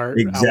want to start.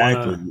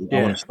 Exactly.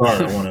 I want to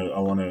start. I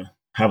want to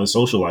have a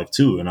social life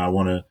too, and I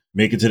want to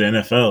make it to the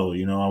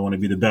NFL. I want to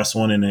be the best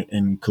one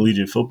in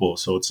collegiate football.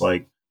 So it's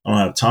like I don't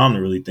have time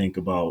to really think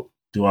about,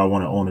 do I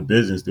want to own a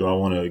business? Do I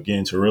want to get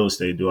into real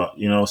estate?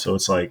 So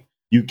it's like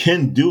you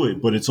can do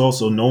it, but it's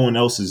also no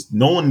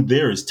one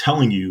there is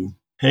telling you,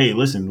 hey,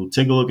 listen,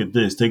 take a look at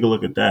this, take a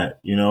look at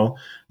that.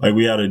 Like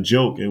we had a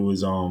joke. It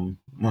was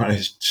my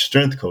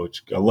strength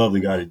coach. I love the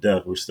guy to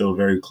death. We're still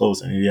very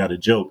close. And he had a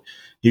joke.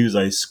 He was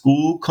like,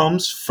 school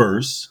comes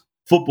first,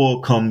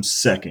 football comes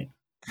second.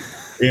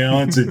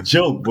 It's a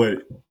joke,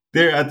 but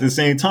they're at the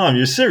same time,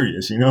 you're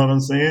serious. You know what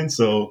I'm saying?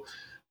 So,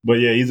 but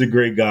yeah, he's a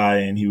great guy,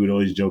 and he would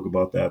always joke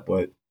about that.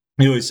 But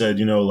he always said,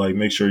 like,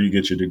 make sure you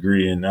get your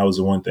degree. And that was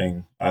the one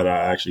thing I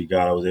actually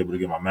got. I was able to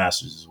get my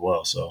master's as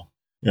well. So,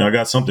 I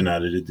got something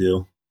out of the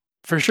deal.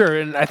 For sure.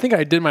 And I think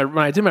when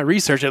I did my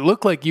research, it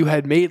looked like you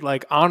had made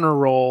like honor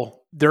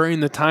roll during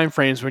the time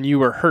frames when you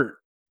were hurt.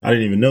 I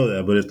didn't even know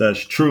that, but if that's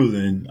true,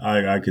 then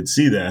I could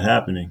see that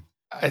happening.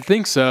 I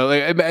think so.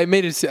 Like, I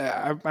made it.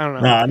 I don't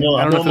know. I know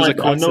if it was a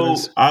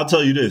coincidence. I'll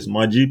tell you this: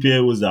 my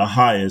GPA was the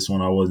highest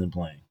when I wasn't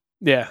playing.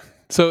 Yeah.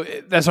 So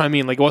that's what I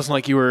mean. Like, it wasn't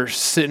like you were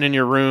sitting in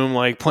your room,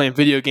 like playing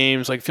video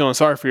games, like feeling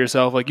sorry for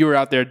yourself. Like you were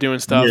out there doing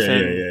stuff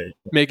and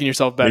making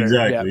yourself better.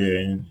 Exactly.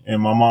 Yeah.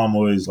 And my mom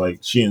always, like,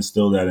 she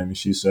instilled that in me.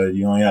 She said,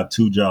 you only have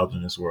two jobs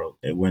in this world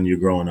when you're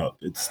growing up.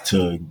 It's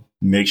to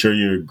make sure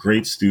you're a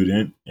great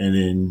student and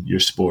in your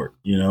sport,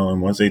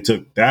 and once they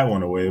took that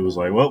one away, it was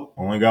like, well,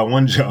 I only got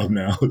one job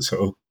now.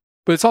 So,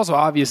 but it's also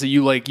obvious that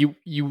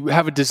you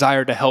have a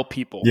desire to help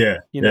people.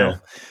 Yeah.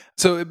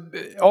 So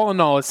all in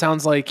all, it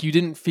sounds like you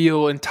didn't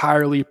feel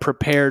entirely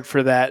prepared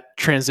for that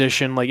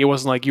transition. Like it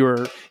wasn't like you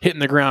were hitting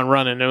the ground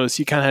running. It was,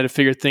 you kind of had to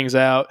figure things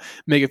out,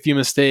 make a few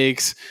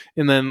mistakes,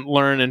 and then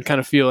learn and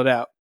kind of feel it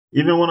out.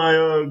 Even when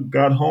I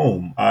got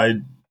home, I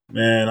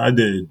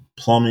did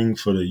plumbing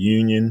for the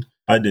union.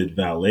 I did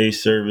valet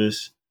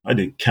service. I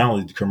did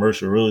countless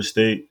commercial real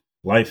estate,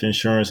 life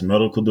insurance,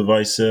 medical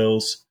device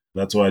sales.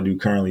 That's what I do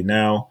currently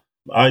now.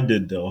 I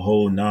did the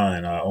whole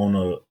nine. I own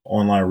an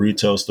online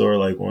retail store.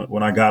 Like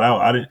when I got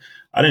out,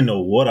 I didn't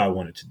know what I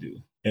wanted to do.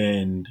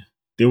 And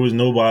there was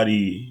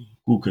nobody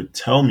who could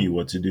tell me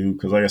what to do.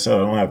 Cause like I said,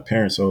 I don't have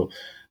parents. So,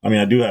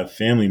 I do have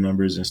family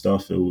members and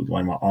stuff. It was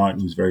like my aunt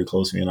who's very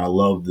close to me, and I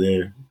love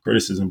their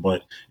criticism,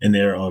 and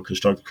their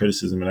constructive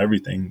criticism and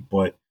everything.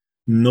 But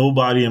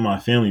nobody in my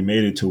family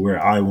made it to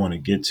where I want to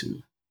get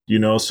to,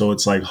 So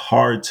it's like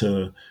hard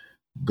to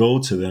go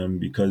to them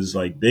because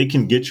like they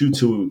can get you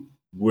to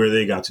where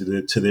they got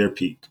to their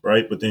peak,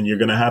 right? But then you're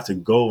going to have to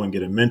go and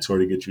get a mentor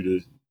to get you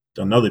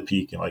to another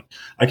peak. And like,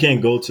 I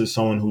can't go to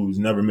someone who's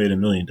never made $1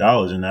 million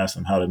and ask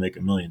them how to make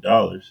 $1 million.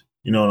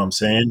 You know what I'm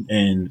saying?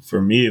 And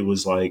for me, it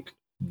was like,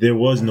 there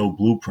was no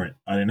blueprint.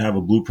 I didn't have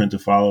a blueprint to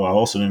follow. I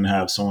also didn't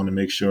have someone to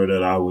make sure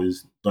that I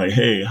was like,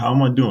 hey, how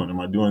am I doing? Am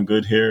I doing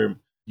good here?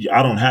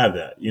 I don't have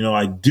that.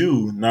 I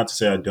do, not to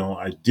say I don't,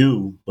 I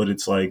do, but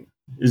it's like,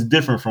 it's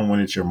different from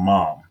when it's your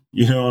mom.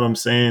 You know what I'm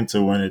saying?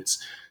 To when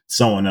it's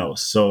someone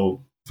else.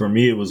 So for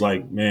me, it was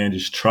like, man,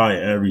 just try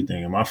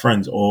everything. And my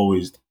friends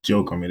always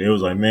joke on me. They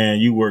was like, man,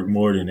 you work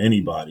more than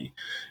anybody.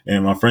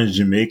 And my friend's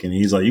Jamaican.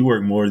 He's like, you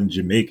work more than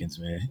Jamaicans,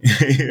 man.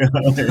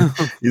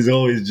 He's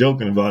always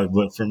joking about it.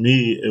 But for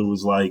me, it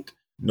was like,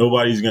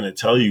 nobody's going to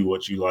tell you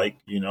what you like.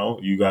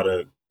 You got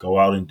to go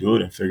out and do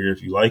it and figure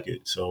if you like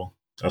it. So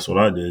that's what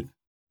I did.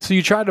 So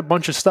you tried a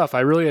bunch of stuff. I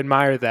really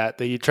admire that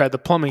you tried the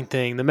plumbing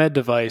thing, the med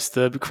device,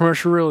 the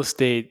commercial real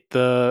estate,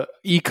 the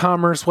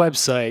e-commerce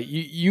website.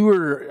 You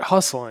were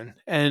hustling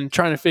and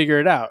trying to figure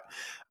it out.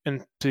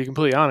 And to be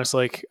completely honest,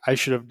 like I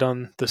should have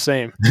done the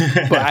same,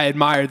 but I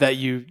admire that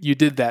you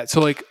did that. So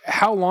like,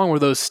 how long were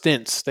those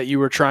stints that you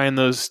were trying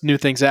those new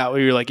things out? Where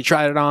you're like, you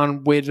tried it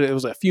on, waited, it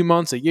was a few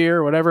months, a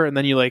year, whatever. And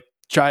then you like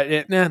tried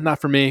it. Nah, not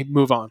for me.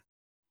 Move on.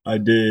 I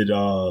did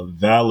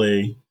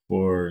valet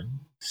for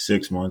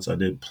 6 months. I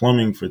did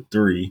plumbing for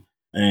 3.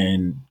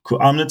 And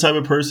I'm the type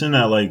of person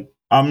that like,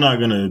 I'm not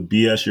going to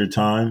BS your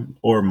time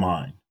or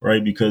mine,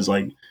 right? Because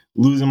like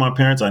losing my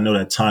parents, I know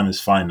that time is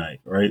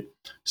finite, right?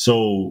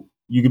 So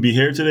you could be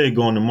here today,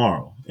 going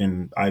tomorrow.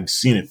 And I've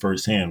seen it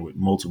firsthand with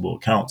multiple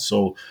accounts.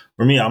 So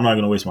for me, I'm not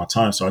going to waste my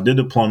time. So I did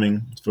the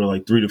plumbing for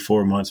like 3 to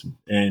 4 months.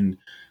 And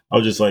I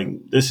was just like,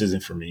 this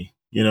isn't for me.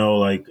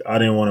 Like I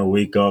didn't want to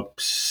wake up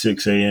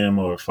 6 a.m.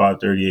 or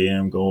 5:30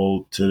 a.m.,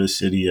 go to the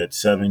city at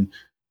 7,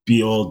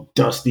 be all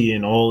dusty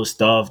and all the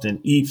stuff, then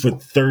eat for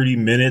 30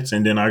 minutes.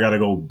 And then I got to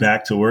go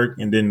back to work.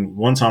 And then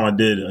one time I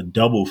did a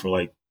double for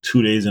like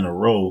 2 days in a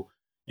row.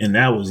 And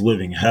that was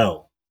living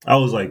hell. I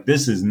was like,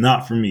 this is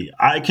not for me.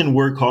 I can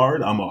work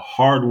hard. I'm a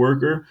hard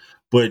worker,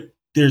 but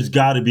there's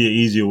got to be an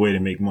easier way to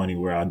make money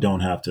where I don't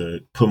have to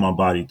put my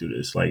body through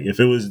this. Like if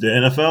it was the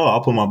NFL,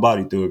 I'll put my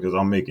body through it because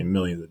I'm making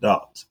millions of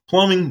dollars.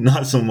 Plumbing,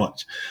 not so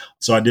much.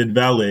 So I did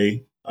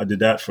valet. I did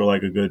that for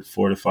like a good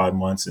 4 to 5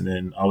 months. And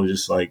then I was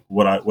just like,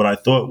 what I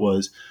thought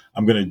was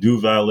I'm going to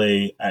do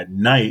valet at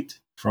night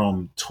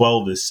from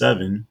 12 to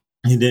 7.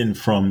 And then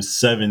from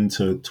 7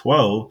 to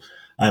 12,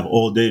 I have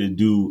all day to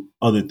do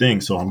other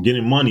things. So I'm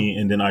getting money,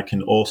 and then I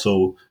can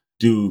also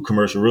do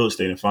commercial real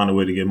estate and find a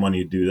way to get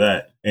money to do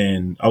that.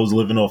 And I was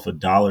living off of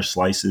dollar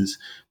slices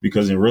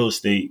because in real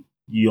estate,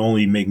 you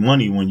only make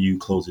money when you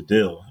close a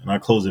deal. And I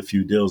closed a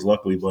few deals,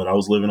 luckily, but I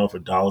was living off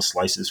of dollar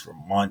slices for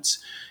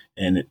months.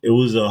 And it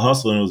was a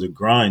hustle and it was a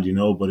grind,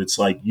 but it's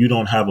like you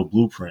don't have a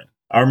blueprint.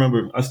 I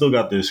remember I still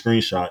got the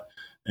screenshot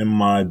in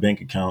my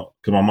bank account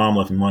because my mom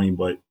left me money,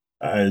 but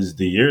as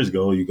the years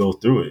go, you go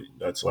through it.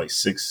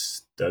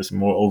 That's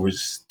more over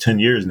 10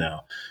 years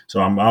now.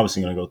 So I'm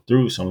obviously going to go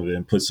through some of it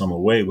and put some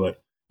away,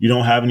 but you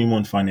don't have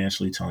anyone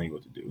financially telling you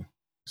what to do.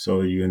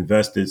 So you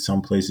invested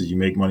some places, you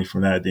make money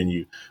from that, then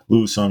you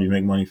lose some, you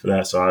make money for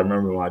that. So I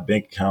remember my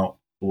bank account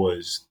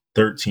was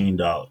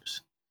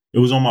 $13. It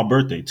was on my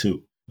birthday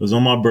too. It was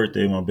on my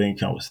birthday. My bank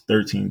account was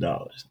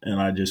 $13. And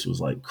I just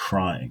was like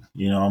crying.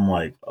 I'm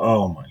like,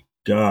 oh my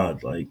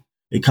God. Like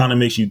it kind of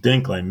makes you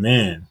think like,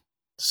 man,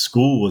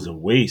 school was a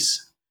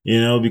waste,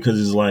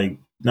 because it's like,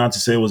 not to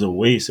say it was a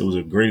waste. It was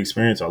a great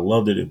experience. I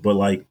loved it. But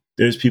like,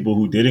 there's people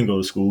who didn't go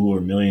to school who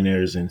are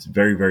millionaires and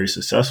very, very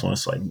successful. And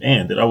it's like,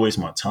 man, did I waste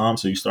my time?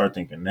 So you start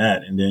thinking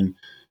that. And then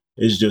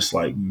it's just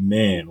like,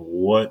 man,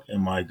 what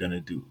am I going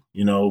to do?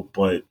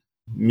 But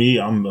me,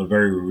 I'm a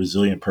very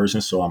resilient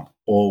person. So I'm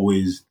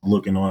always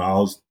looking on.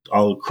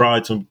 I'll cry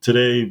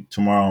today,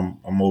 tomorrow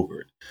I'm over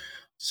it.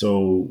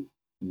 So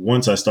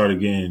once I started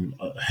getting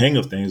a hang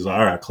of things, all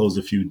right, I closed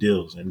a few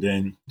deals. And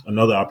then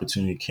another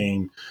opportunity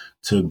came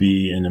to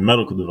be in the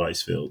medical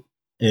device field.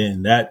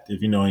 And that,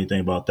 if you know anything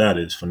about that,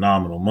 is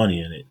phenomenal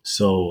money in it.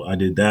 So I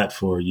did that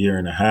for a year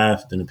and a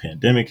half. Then the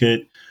pandemic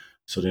hit.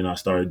 So then I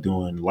started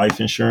doing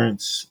life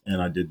insurance,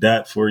 and I did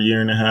that for a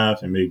year and a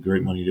half and made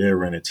great money there.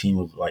 Ran a team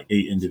of like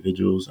 8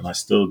 individuals, and I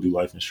still do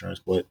life insurance,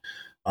 but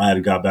I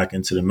had got back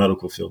into the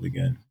medical field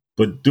again.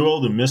 But through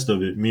all the midst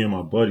of it, me and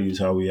my buddies,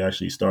 how we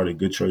actually started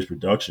Good Choice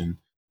Production.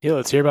 Yeah,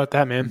 let's hear about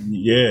that, man.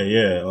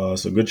 Yeah.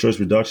 So Good Choice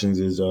Productions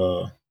is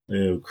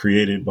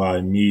created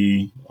by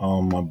me,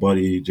 my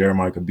buddy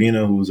Jeremiah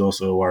Cabina, who was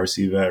also a wide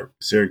receiver at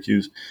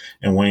Syracuse,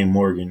 and Wayne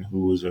Morgan,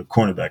 who was a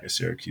cornerback at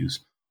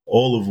Syracuse,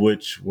 all of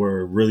which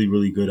were really,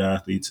 really good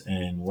athletes.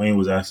 And Wayne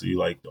was actually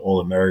like the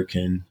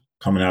All-American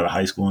coming out of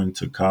high school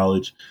into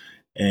college.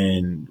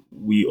 And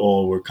we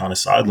all were kind of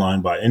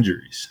sidelined by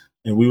injuries.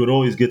 And we would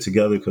always get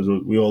together because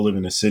we all live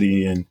in the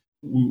city, and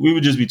we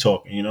would just be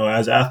talking.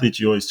 As athletes,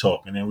 you always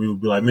talk. And then we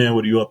would be like, man,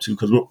 what are you up to?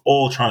 Because we're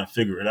all trying to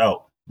figure it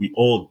out. We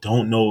all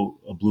don't know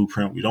a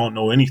blueprint. We don't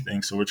know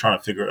anything. So we're trying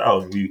to figure it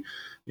out. And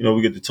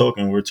we get to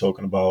talking. We're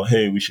talking about,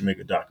 hey, we should make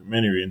a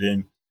documentary. And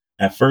then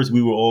at first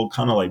we were all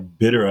kind of like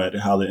bitter at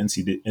how the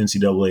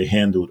NCAA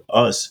handled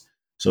us.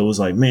 So it was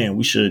like, man,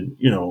 we should,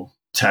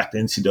 attack the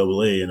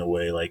NCAA in a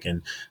way. Like,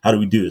 and how do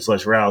we do this?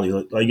 Let's rally.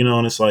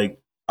 And it's like,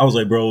 I was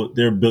like, bro,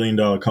 they're a $1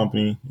 billion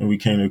company. And we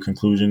came to a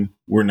conclusion,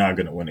 we're not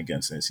going to win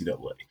against the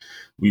NCAA.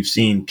 We've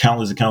seen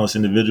countless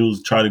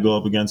individuals try to go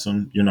up against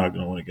them. You're not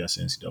going to win against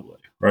the NCAA,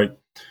 right?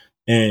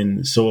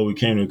 And so what we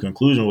came to a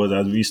conclusion was,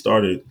 as we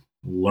started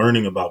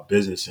learning about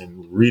business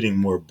and reading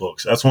more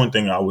books, that's one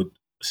thing I would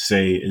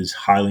say is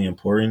highly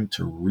important,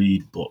 to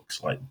read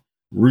books, like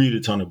read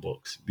a ton of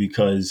books.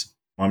 Because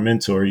my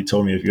mentor, he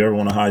told me, if you ever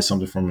want to hide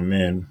something from a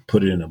man,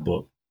 put it in a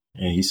book.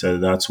 And he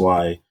said that's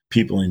why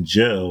people in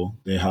jail,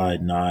 they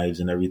hide knives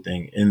and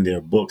everything in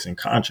their books and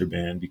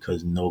contraband,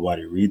 because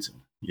nobody reads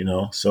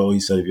them, So he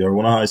said, if you ever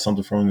want to hide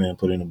something from a man,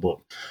 put it in a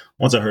book.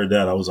 Once I heard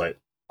that, I was like,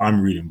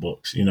 I'm reading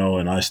books,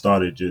 and I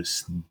started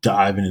just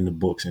diving into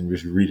books and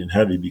just reading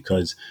heavy,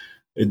 because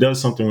it does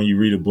something when you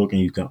read a book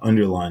and you can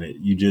underline it.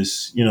 You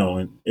just,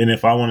 and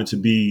if I wanted to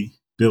be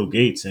Bill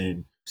Gates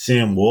and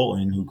Sam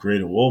Walton, who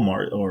created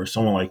Walmart, or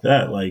someone like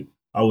that, like,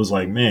 I was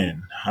like,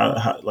 man,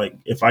 how like,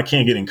 if I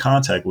can't get in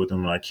contact with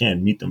them and I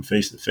can't meet them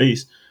face to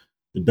face,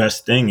 the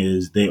best thing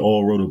is they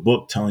all wrote a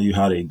book telling you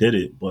how they did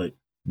it, but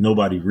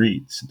nobody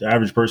reads. The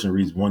average person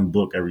reads one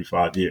book every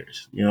 5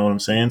 years. You know what I'm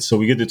saying? So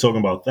we get to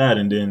talking about that.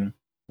 And then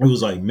it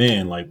was like,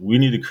 man, like, we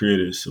need to create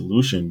a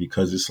solution,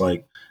 because it's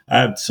like, I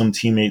have some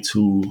teammates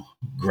who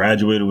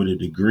graduated with a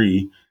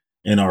degree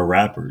and are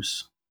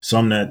rappers,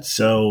 some that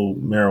sell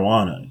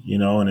marijuana,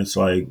 and it's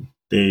like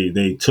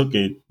they took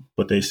it,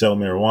 but they sell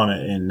marijuana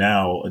and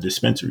now a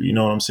dispensary, you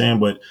know what I'm saying?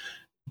 But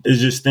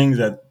it's just things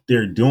that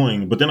they're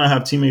doing. But then I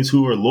have teammates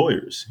who are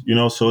lawyers,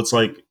 so it's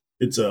like,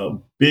 it's a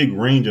big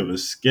range of a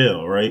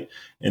scale, right?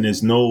 And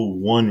there's no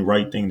one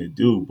right thing to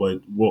do,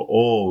 but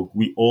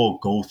we all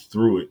go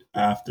through it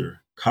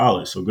after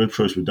college. So Good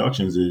Choice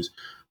Productions is,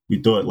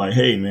 we thought like,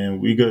 hey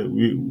man,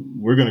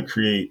 we're going to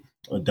create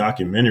a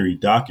documentary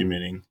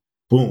documenting,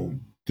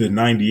 boom, the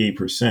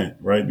 98%,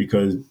 right?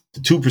 Because the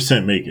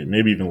 2% make it,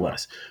 maybe even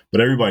less.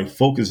 But everybody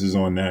focuses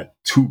on that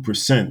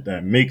 2%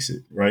 that makes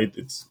it, right?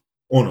 It's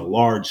on a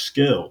large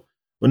scale,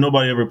 but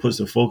nobody ever puts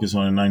the focus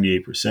on the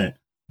 98%,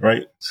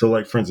 right? So,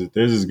 like, for instance,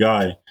 there's this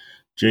guy,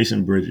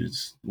 Jason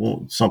Bridges,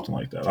 well, something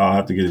like that. I'll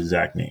have to get his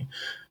exact name.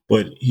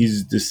 But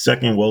he's the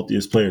second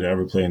wealthiest player to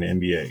ever play in the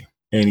NBA.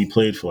 And he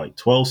played for like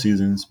 12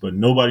 seasons, but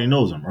nobody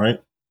knows him,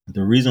 right?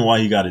 The reason why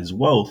he got his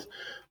wealth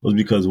was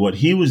because what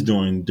he was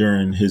doing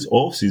during his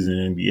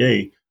offseason in the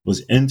NBA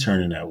was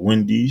interning at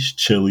Wendy's,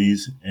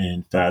 Chili's,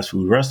 and fast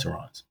food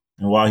restaurants.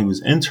 And while he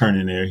was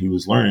interning there, he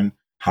was learning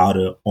how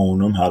to own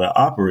them, how to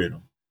operate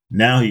them.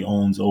 Now he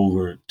owns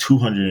over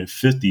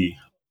 250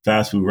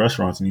 fast food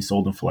restaurants, and he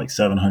sold them for like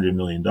 $700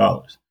 million.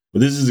 But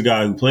this is a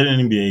guy who played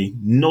in the NBA.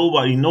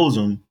 Nobody knows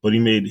him, but he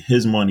made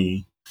his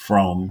money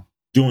from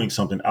doing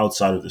something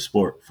outside of the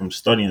sport, from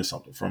studying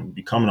something, from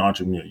becoming an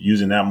entrepreneur,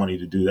 using that money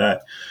to do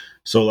that.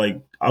 So,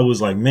 like, I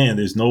was like, man,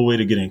 there's no way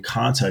to get in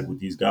contact with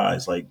these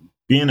guys. Like,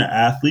 being an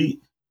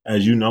athlete,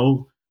 as you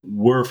know,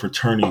 we're a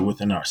fraternity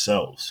within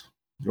ourselves,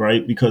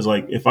 right? Because,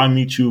 like, if I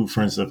meet you,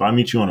 for instance, if I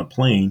meet you on a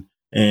plane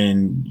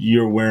and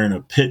you're wearing a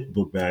Pitt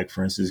book bag,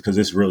 for instance, because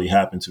this really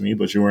happened to me,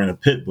 but you're wearing a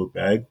Pitt book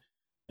bag,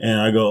 and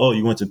I go, oh,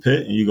 you went to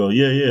Pitt? And you go,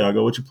 yeah. I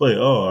go, what you play?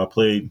 Oh, I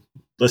played,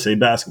 let's say,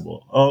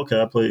 basketball. Oh,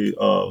 okay, I played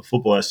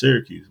football at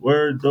Syracuse.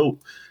 Where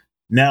dope.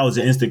 Now it's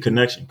an instant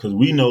connection because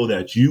we know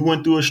that you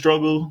went through a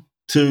struggle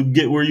to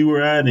get where you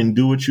were at and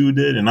do what you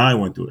did, and I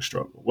went through a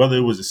struggle, whether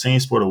it was the same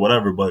sport or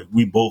whatever, but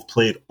we both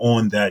played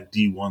on that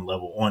D1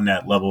 level, on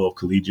that level of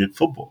collegiate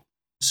football.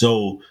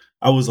 So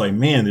I was like,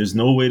 man, there's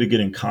no way to get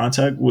in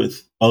contact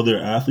with other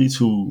athletes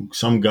who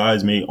some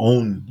guys may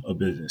own a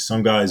business.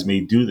 Some guys may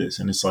do this.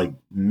 And it's like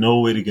no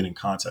way to get in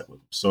contact with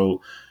them.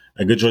 So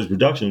at Good Choice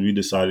Productions, we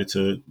decided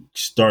to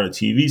start a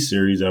TV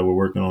series that we're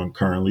working on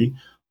currently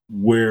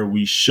where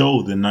we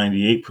show the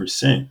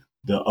 98%,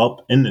 the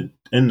up and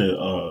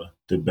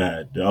the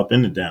bad, the up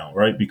and the down,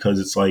 right? Because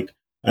it's like,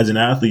 as an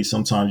athlete,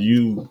 sometimes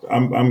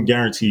I'm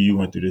guarantee you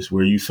went through this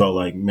where you felt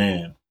like,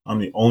 man, I'm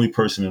the only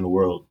person in the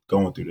world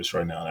going through this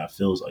right now that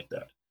feels like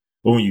that.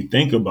 But when you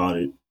think about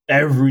it,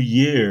 every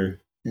year,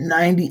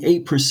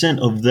 98%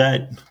 of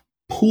that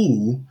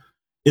pool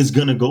is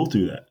going to go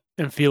through that.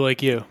 And feel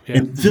like you. Yeah.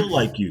 And feel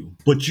like you.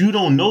 But you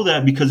don't know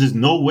that because there's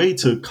no way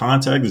to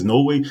contact. There's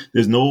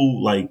no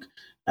like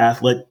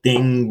athlete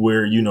thing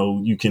where,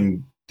 you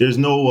can, there's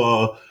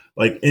no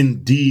like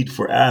Indeed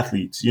for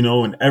athletes,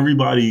 and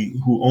everybody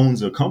who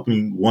owns a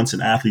company wants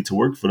an athlete to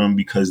work for them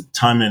because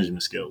time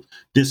management skills,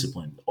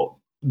 discipline,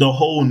 the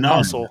whole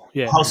nine, hustle,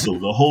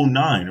 the whole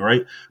nine,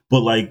 right? But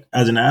like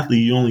as an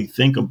athlete, you only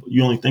think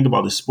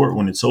about the sport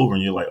when it's over,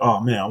 and you're like, oh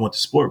man, I want the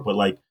sport. But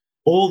like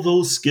all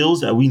those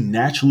skills that we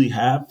naturally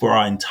have for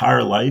our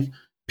entire life,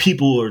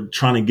 people are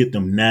trying to get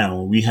them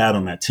now. We had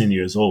them at 10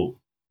 years old,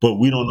 but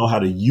we don't know how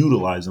to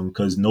utilize them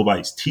because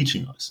nobody's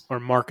teaching us or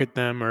market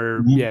them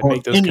or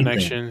make those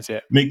connections.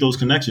 Yeah, make those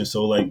connections.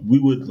 So like we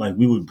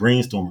would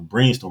brainstorm,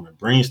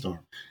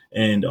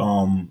 and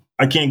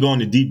I can't go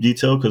into deep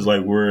detail because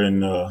like we're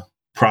in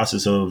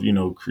process of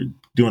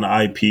doing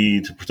an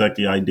IP to protect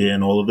the idea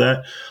and all of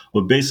that,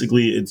 but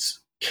basically it's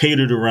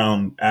catered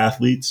around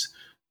athletes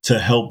to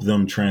help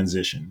them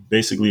transition,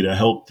 basically to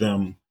help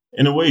them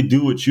in a way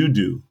do what you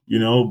do,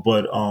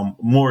 but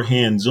more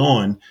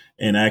hands-on,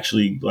 and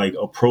actually like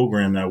a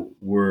program that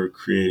we're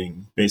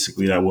creating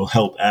basically that will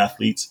help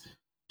athletes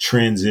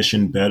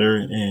transition better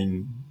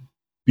and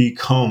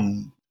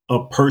become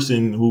a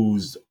person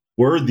who's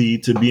worthy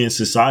to be in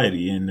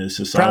society, and the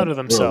society proud of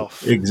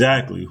themselves.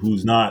 Exactly.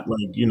 Who's not like,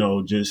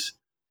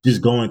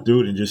 just going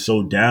through it and just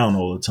so down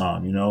all the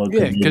time,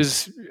 Yeah,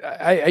 because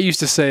I used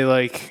to say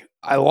like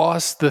I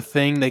lost the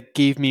thing that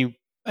gave me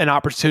an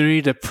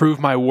opportunity to prove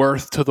my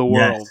worth to the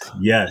world.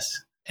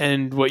 Yes.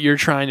 And what you're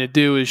trying to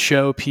do is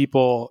show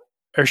people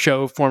or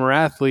show former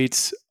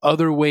athletes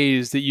other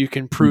ways that you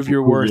can prove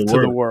your worth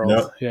to the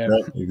world. Yep,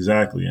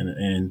 exactly.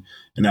 And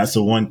that's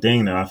the one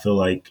thing that I feel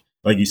like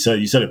you said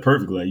it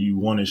perfectly. Like you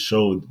want to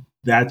show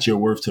that's your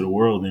worth to the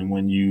world. And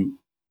when you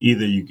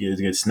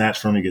get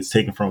snatched from it, gets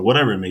taken from,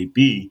 whatever it may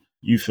be,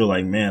 you feel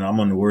like, man, I'm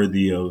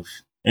unworthy of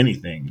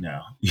anything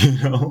now,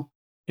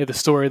 Yeah, the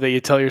story that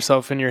you tell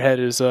yourself in your head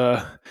is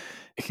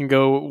it can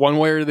go one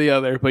way or the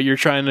other, but you're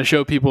trying to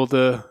show people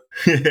through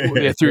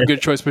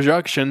Good Choice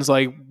Productions,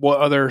 like what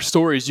other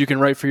stories you can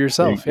write for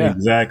yourself. Yeah,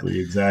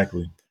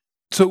 exactly.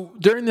 So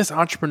during this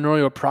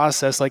entrepreneurial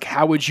process, like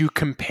how would you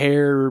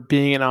compare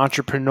being an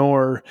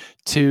entrepreneur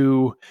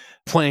to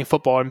playing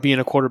football and being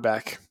a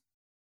quarterback?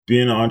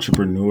 Being an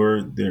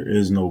entrepreneur, there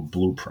is no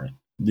blueprint,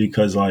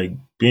 because like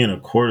being a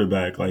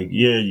quarterback, like,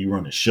 yeah, you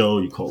run a show,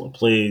 you call the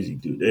plays, you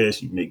do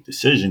this, you make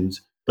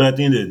decisions. But at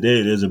the end of the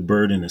day, there's a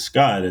bird in the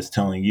sky that's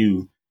telling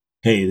you,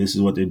 hey, this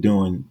is what they're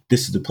doing.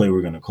 This is the play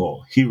we're going to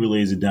call. He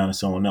relays it down to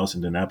someone else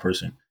and then that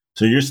person.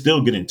 So you're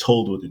still getting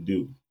told what to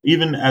do.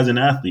 Even as an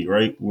athlete,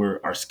 right,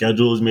 where our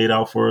schedule is made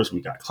out for us.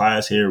 We got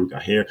class here,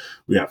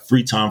 we got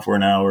free time for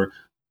an hour.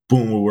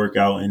 Boom, we'll work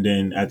out. And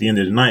then at the end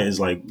of the night, it's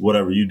like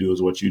whatever you do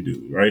is what you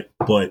do, right?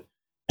 But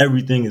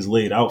everything is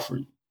laid out for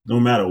you, no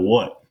matter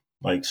what.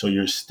 Like, so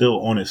you're still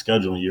on a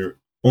schedule and you're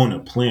on a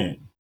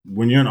plan.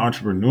 When you're an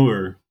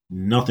entrepreneur,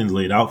 nothing's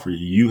laid out for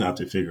you. You have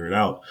to figure it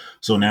out.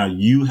 So now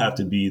you have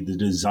to be the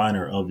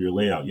designer of your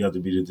layout. You have to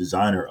be the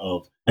designer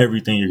of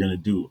everything you're going to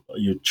do,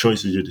 your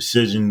choices, your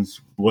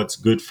decisions, what's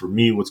good for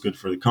me, what's good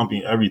for the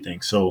company,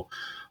 everything. So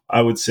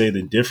I would say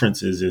the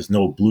difference is there's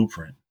no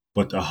blueprint,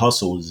 but the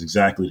hustle is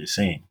exactly the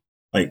same.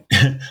 Like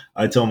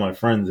I tell my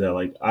friends that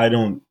like I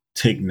don't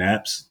take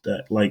naps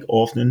that like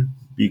often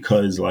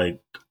because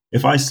like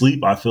if I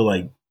sleep, I feel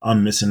like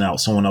I'm missing out.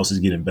 Someone else is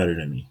getting better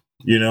than me,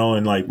 you know,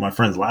 and like my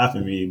friends laugh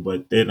at me,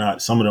 but they're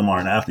not, some of them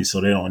aren't athletes,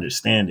 so they don't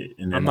understand it.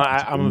 And they're I'm not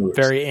not. I'm a entrepreneurs.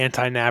 very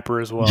anti-napper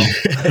as well.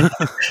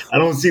 I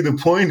don't see the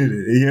point in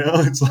it. You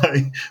know, it's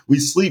like we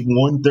sleep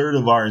 1/3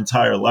 of our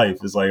entire life.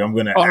 It's like, I'm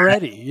going to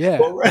Already.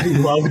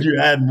 why would you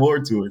add more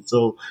to it?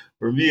 So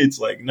for me, it's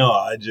like, no,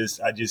 I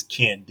just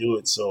can't do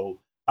it. So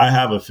I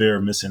have a fear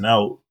of missing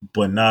out,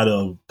 but not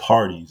of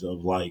parties,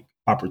 of like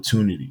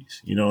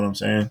opportunities. You know what I'm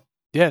saying?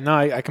 Yeah, no,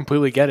 I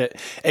completely get it.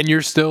 And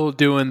you're still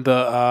doing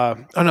the,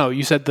 oh no,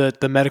 you said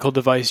the medical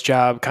device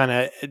job kind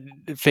of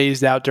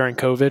phased out during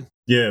COVID.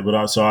 Yeah, but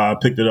I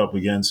picked it up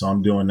again. So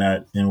I'm doing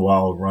that and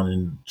while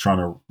running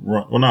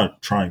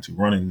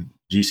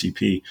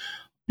GCP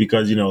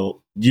because, you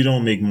know, you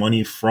don't make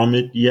money from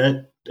it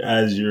yet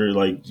as you're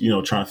like, you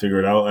know, trying to figure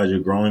it out as you're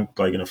growing.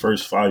 Like in the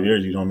first 5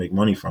 years, you don't make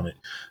money from it.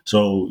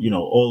 So, you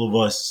know, all of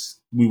us,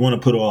 we want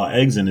to put all our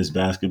eggs in this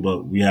basket,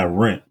 but we have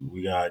rent,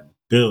 we got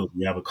bills,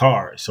 we have a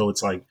car. So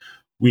it's like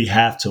we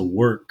have to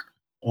work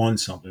on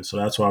something. So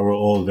that's why we're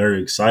all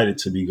very excited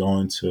to be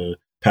going to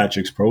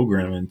Patrick's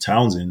program in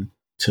Townsend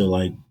to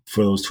like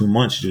for those 2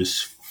 months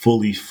just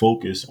fully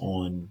focus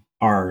on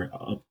our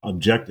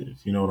objective.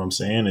 You know what I'm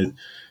saying?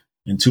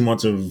 And 2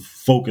 months of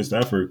focused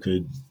effort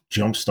could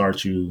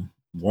jumpstart you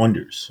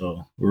wonders.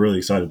 So we're really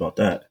excited about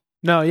that.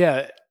 No,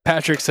 yeah.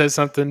 Patrick says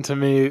something to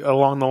me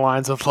along the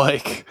lines of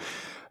like,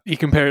 you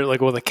compare it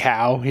like with a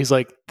cow. He's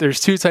like, there's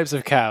two types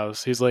of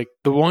cows. He's like,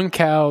 the one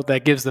cow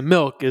that gives the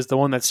milk is the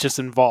one that's just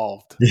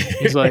involved.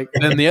 He's like,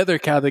 then the other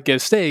cow that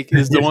gives steak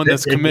is the one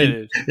that's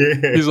committed.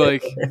 He's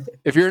like,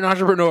 if you're an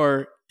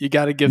entrepreneur, you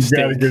got to give steak.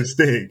 You got to give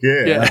steak.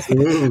 Yeah,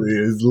 absolutely.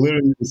 It's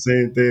literally the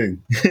same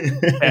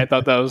thing. I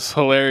thought that was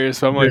hilarious.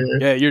 So I'm like,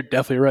 yeah, you're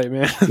definitely right,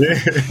 man.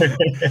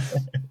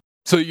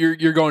 So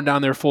you're going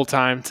down there full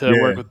time to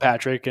work with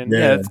Patrick, and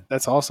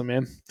that's awesome,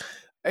 man.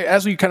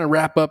 As we kind of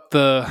wrap up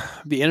the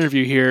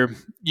interview here,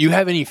 you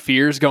have any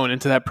fears going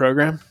into that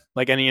program?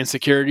 Like any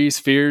insecurities,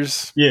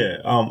 fears? Yeah,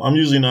 I'm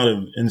usually not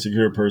an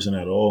insecure person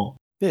at all.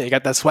 Yeah, you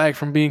got that swag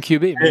from being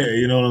QB, man. Yeah,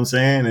 you know what I'm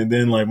saying? And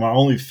then like my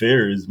only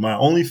fear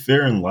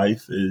in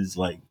life is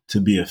like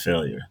to be a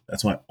failure.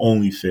 That's my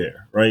only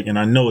fear, right? And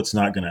I know it's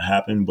not going to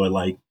happen, but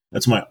like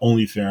that's my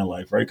only fear in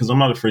life, right? Because I'm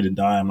not afraid to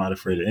die. I'm not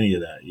afraid of any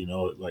of that, you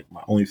know? Like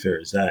my only fear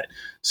is that.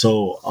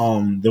 So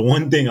the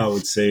one thing I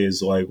would say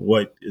is like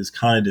what is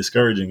kind of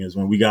discouraging is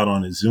when we got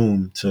on a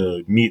Zoom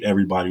to meet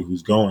everybody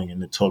who's going and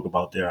to talk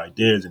about their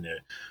ideas and their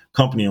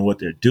company and what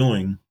they're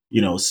doing.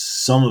 You know,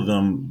 some of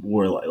them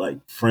were like,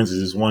 for instance,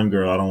 this one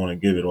girl, I don't want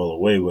to give it all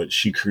away, but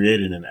she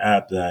created an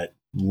app that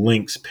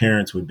links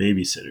parents with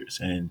babysitters.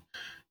 And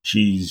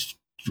she's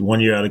 1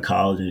 year out of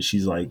college and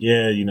she's like,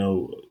 yeah, you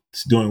know,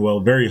 it's doing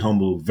well, very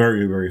humble,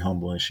 very, very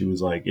humble. And she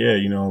was like, yeah,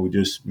 you know, we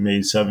just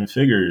made 7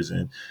 figures.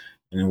 And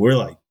we're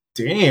like,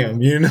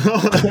 damn, you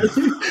know,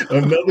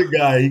 another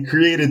guy, he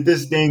created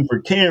this thing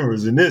for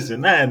cameras and this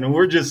and that. And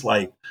we're just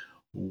like,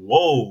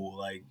 whoa,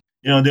 like,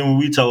 you know, then when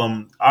we tell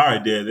them our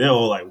idea, they're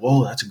all like,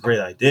 whoa, that's a great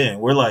idea.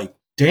 And we're like,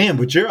 damn,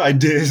 but your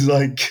idea is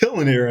like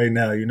killing it right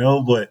now, you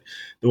know? But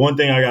the one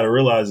thing I got to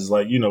realize is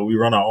like, you know, we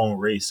run our own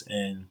race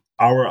and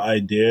our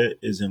idea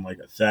isn't like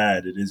a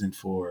fad. It isn't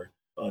for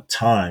a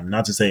time,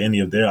 not to say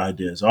any of their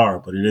ideas are,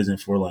 but it isn't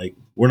for like,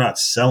 we're not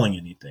selling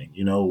anything,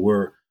 you know,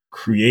 we're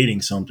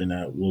creating something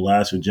that will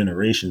last for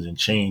generations and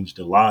change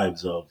the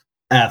lives of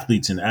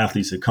athletes and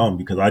athletes that come.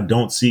 Because I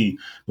don't see,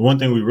 the one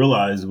thing we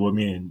realized, what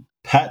me and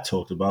Pat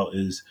talked about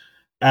is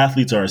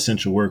athletes are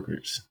essential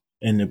workers.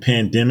 And the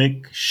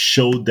pandemic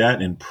showed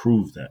that and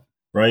proved that,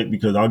 right?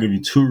 Because I'll give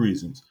you 2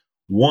 reasons.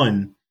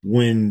 One,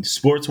 when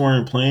sports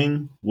weren't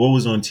playing, what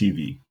was on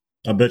TV?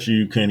 I bet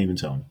you can't even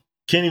tell me.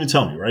 Can't even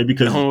tell me, right?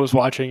 Because no one was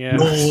watching. Yeah.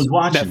 No one was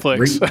watching.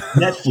 Netflix.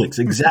 Netflix,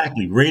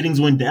 exactly. Ratings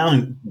went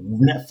down.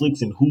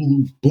 Netflix and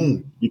Hulu,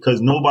 boom,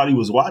 because nobody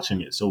was watching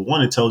it. So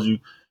one, it tells you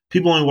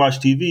people only watch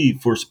TV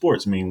for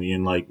sports mainly,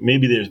 and like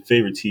maybe their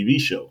favorite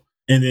TV show.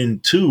 And then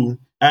 2,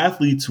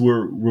 athletes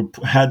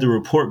had to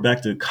report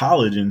back to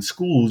college and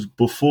schools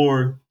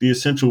before the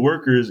essential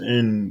workers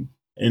and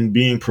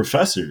being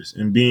professors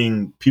and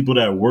being people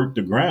that work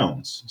the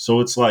grounds.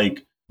 So it's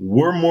like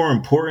we're more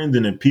important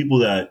than the people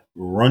that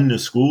run the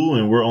school,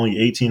 and we're only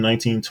 18,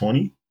 19,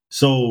 20.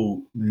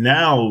 So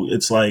now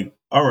it's like,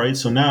 all right,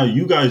 so now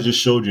you guys just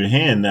showed your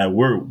hand that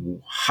we're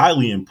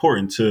highly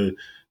important to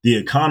the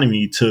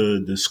economy,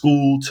 to the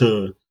school,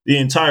 to the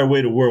entire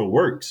way the world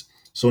works.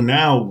 So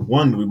now,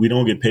 1, we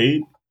don't get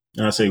paid.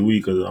 And I say we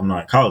because I'm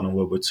not in college no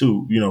more, but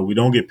 2, you know, we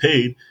don't get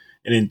paid.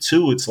 And then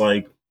 2, it's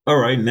like all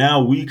right,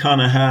 now we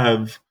kind of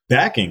have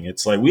backing.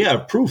 It's like we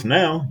have proof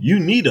now. You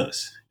need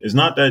us. It's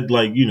not that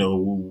like,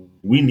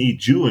 we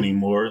need you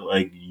anymore.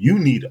 Like you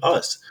need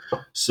us.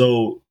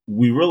 So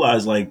we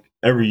realize like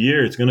every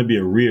year it's going to be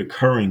a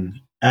reoccurring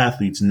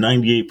athletes,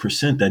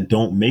 98% that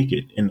don't make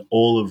it in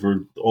all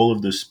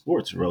of the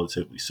sports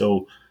relatively.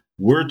 So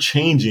we're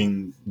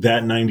changing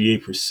that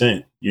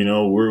 98%.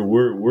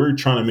 We're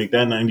trying to make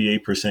that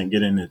 98%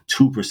 get in the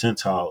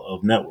 2%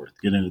 of net worth,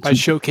 get in the By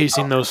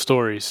showcasing those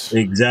stories.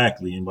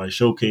 Exactly. And by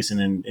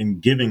showcasing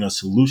and giving a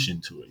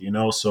solution to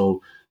it.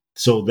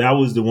 So that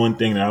was the one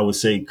thing that I would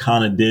say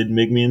kind of did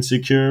make me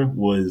insecure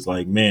was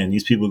like, man,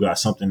 these people got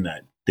something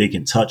that they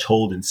can touch,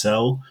 hold, and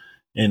sell.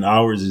 And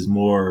ours is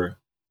more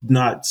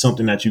not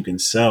something that you can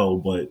sell,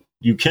 but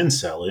you can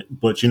sell it.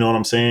 But you know what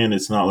I'm saying?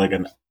 It's not like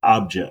an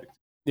object.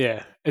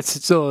 Yeah,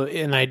 it's still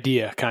an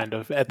idea kind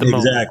of at the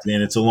moment. Exactly.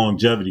 And it's a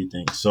longevity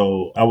thing.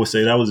 So I would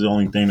say that was the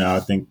only thing that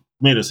I think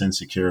made us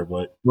insecure,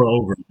 but we're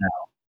over it now.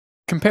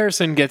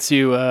 Comparison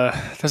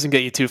doesn't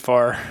get you too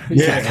far.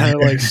 You gotta kind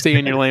of like stay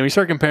in your lane. When you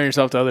start comparing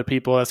yourself to other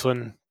people, that's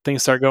when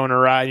things start going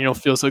awry and you don't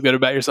feel so good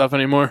about yourself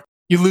anymore.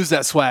 You lose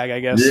that swag, I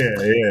guess.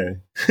 Yeah.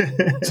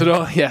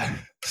 So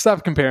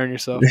stop comparing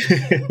yourself.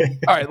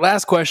 All right,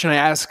 last question I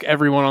ask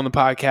everyone on the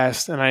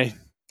podcast, and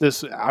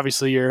this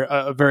obviously you're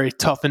a very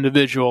tough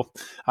individual,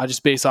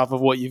 just based off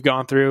of what you've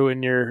gone through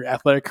in your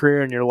athletic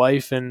career and your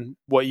life, and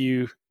what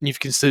you've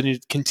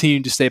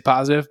continued to stay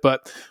positive.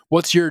 But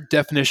what's your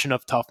definition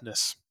of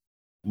toughness?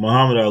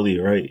 Muhammad Ali,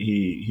 right?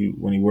 He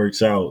when he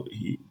works out,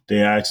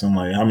 they ask him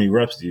like, how many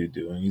reps do you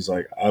do? And he's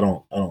like, I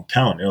don't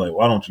count. They're like,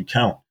 why don't you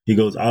count? He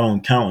goes, I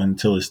don't count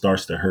until it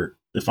starts to hurt.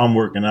 If I'm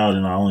working out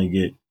and I only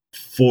get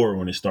 4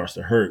 when it starts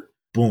to hurt,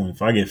 boom.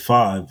 If I get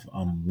 5,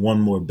 I'm 1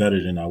 more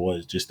better than I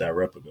was just that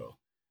rep ago.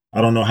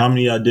 I don't know how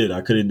many I did.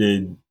 I could have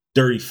did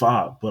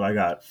 35, but I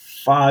got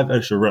 5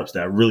 extra reps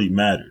that really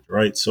mattered,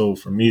 right? So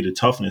for me, the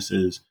toughness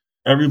is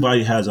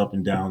everybody has up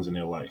and downs in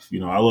their life.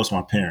 I lost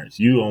my parents.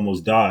 You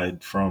almost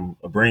died from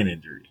a brain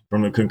injury,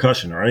 from a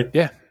concussion, right?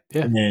 Yeah.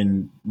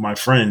 And my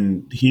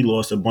friend, he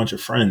lost a bunch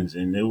of friends,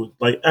 and it was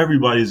like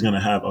everybody's gonna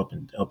have up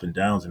and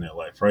downs in their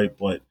life, right?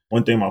 But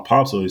one thing my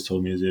pops always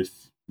told me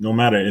is no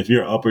matter if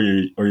you're up or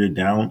you're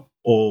down,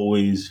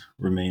 always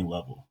remain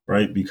level,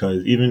 right?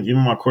 Because even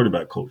my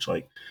quarterback coach,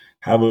 like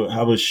have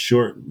a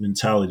short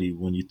mentality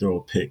when you throw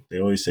a pick. They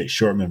always say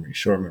short memory,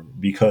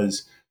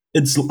 because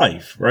it's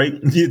life, right?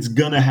 It's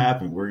gonna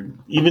happen.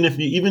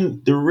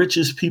 Even the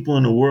richest people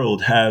in the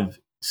world have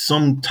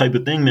some type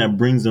of thing that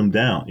brings them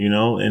down,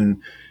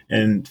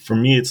 and for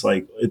me, it's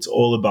like it's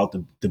all about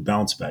the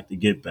bounce back, the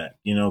get back,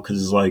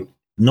 because it's like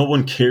no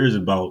one cares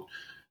about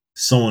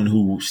someone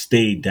who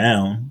stayed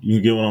down.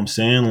 You get what I'm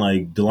saying?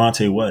 Like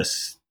Delonte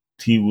West,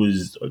 he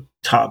was a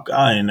top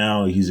guy, and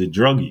now he's a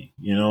druggie,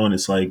 and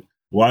it's like,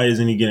 why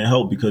isn't he getting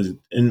help? Because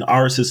in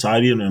our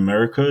society in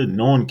America,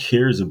 no one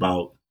cares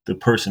about the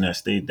person that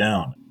stayed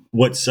down.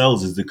 What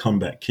sells is the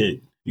comeback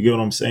kid. You get what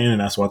I'm saying? And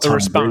that's why the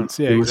response.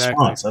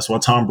 That's why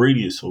Tom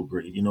Brady is so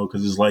great,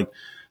 because it's like,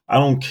 I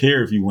don't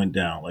care if you went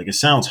down. Like, it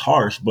sounds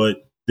harsh,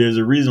 but there's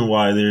a reason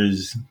why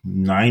there's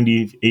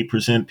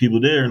 98% people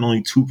there and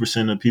only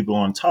 2% of people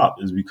on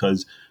top, is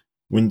because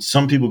when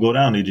some people go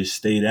down, they just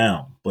stay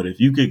down. But if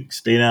you could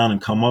stay down and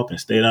come up and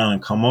stay down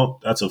and come up,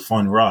 that's a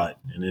fun ride.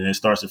 And then it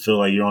starts to feel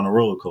like you're on a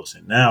roller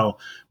coaster. Now,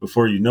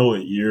 before you know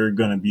it, you're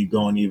going to be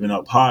going even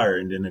up higher.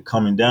 And then the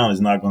coming down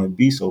is not going to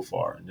be so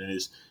far. And then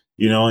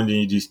and then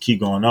you just keep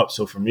going up.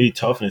 So for me,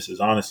 toughness is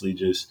honestly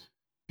just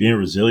being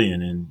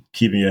resilient and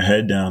keeping your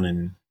head down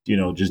and,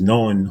 just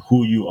knowing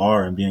who you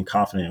are and being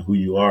confident in who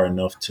you are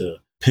enough to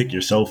pick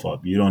yourself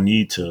up. You don't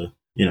need to,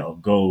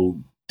 go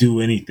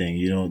do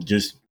anything.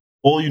 Just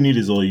all you need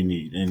is all you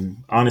need.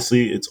 And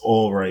honestly, it's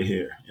all right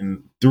here.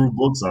 And through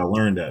books, I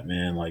learned that,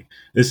 man. Like,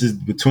 this is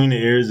Between the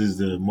Ears is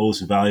the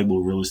most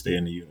valuable real estate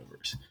in the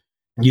universe.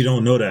 You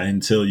don't know that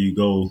until you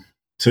go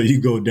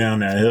down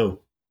that hill.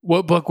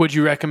 What book would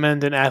you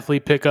recommend an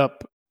athlete pick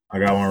up? I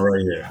got one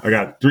right here. I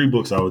got 3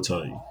 books I would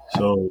tell you.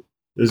 So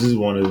this is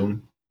one of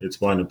them. It's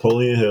by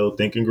Napoleon Hill,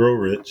 Think and Grow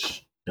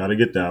Rich. Got to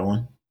get that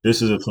one.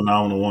 This is a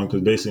phenomenal one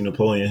because basically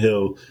Napoleon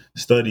Hill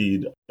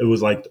studied, it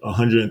was like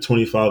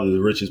 125 of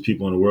the richest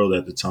people in the world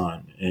at the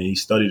time. And he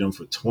studied them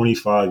for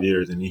 25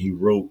 years. And then he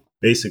wrote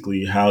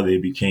basically how they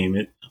became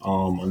it.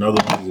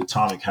 Another one is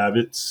Atomic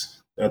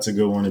Habits. That's a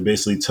good one. It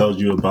basically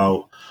tells you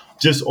about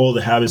just all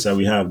the habits that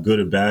we have, good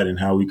or bad, and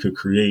how we could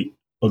create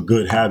a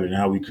good habit and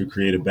how we could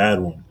create a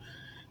bad one.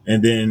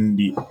 And then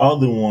the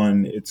other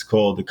one, it's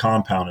called The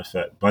Compound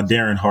Effect by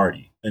Darren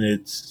Hardy. And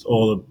it's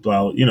all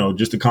about,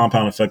 just the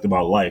compound effect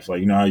about life.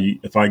 Like, how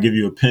if I give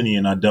you a penny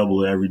and I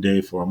double it every day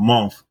for a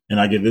month and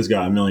I give this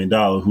guy $1 million,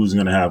 who's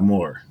going to have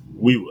more?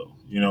 We will,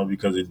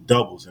 because it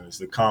doubles and it's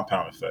the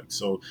compound effect.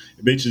 So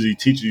it basically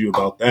teaches you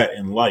about that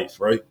in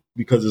life, right?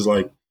 Because it's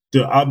like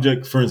the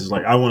object, for instance,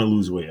 like I want to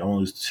lose weight. I want to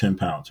lose 10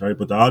 pounds, right?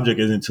 But the object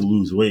isn't to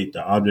lose weight.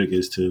 The object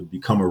is to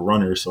become a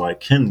runner so I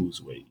can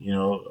lose weight,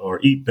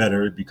 or eat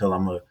better because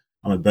I'm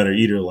a better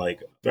eater.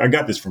 Like, I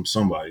got this from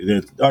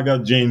somebody. I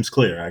got James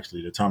Clear,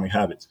 actually, the Atomic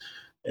Habits.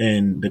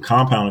 And the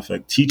compound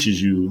effect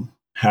teaches you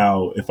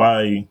how if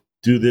I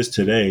do this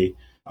today,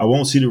 I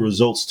won't see the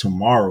results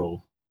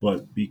tomorrow,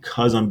 but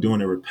because I'm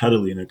doing it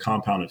repeatedly in a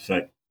compound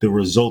effect, the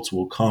results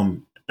will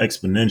come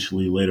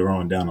exponentially later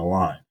on down the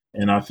line.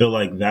 And I feel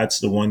like that's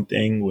the one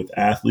thing with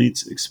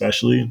athletes,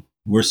 especially,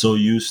 we're so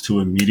used to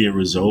immediate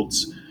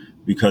results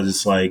because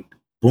it's like,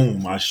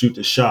 boom, I shoot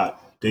the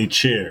shot, they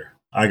cheer,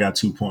 I got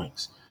 2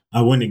 points.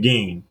 I win the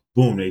game,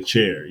 boom, they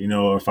cheer.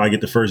 Or if I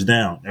get the first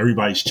down,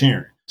 everybody's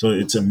cheering. So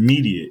it's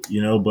immediate,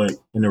 but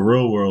in the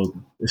real world,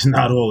 it's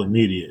not all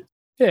immediate.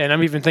 Yeah, and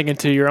I'm even thinking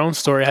to your own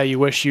story, how you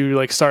wish you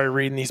like started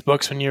reading these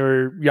books when you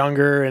were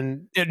younger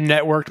and it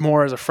networked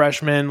more as a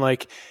freshman.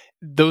 Like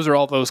those are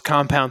all those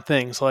compound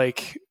things.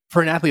 Like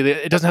for an athlete,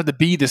 it doesn't have to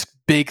be this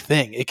big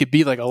thing. It could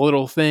be like a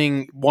little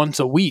thing once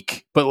a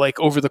week, but like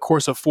over the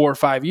course of 4 or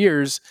 5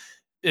 years,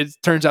 it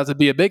turns out to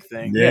be a big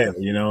thing. Yeah,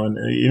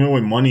 and even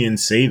with money and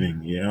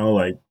saving,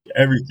 like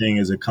everything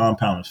is a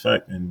compound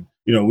effect. And,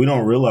 we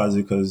don't realize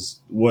it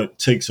because what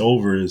takes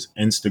over is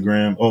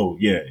Instagram. Oh,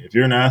 yeah. If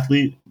you're an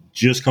athlete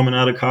just coming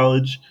out of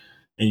college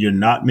and you're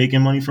not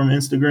making money from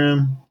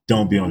Instagram,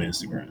 don't be on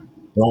Instagram.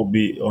 Don't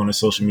be on the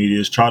social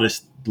medias. Try to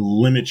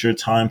limit your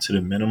time to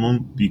the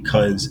minimum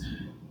because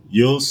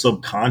you'll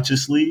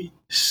subconsciously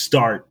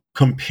start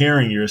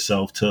comparing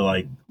yourself to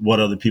like what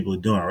other people are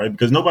doing, right?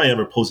 Because nobody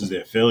ever posts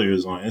their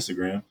failures on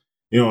Instagram.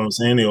 You know what I'm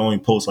saying? They only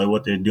post like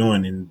what they're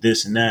doing and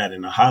this and that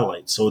and the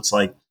highlights. So it's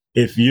like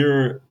if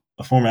you're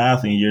a former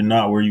athlete, you're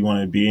not where you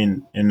want to be,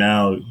 and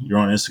now you're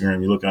on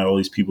Instagram, you're looking at all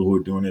these people who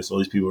are doing this, all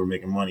these people who are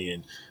making money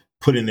and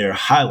putting their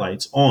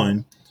highlights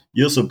on,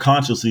 you'll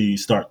subconsciously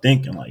start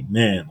thinking like,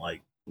 man,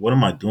 like, what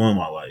am I doing in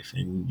my life?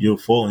 And you'll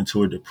fall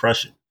into a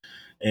depression.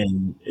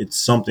 And it's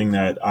something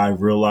that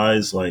I've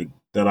realized, like,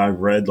 that I've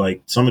read,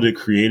 like some of the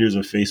creators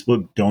of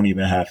Facebook don't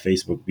even have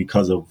Facebook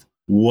because of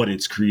what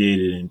it's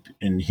created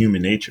in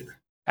human nature.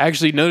 I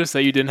actually noticed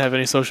that you didn't have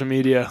any social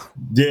media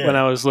when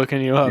I was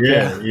looking you up.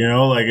 Yeah.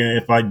 Like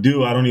if I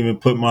do, I don't even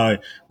put my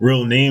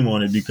real name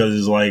on it because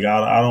it's like,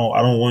 I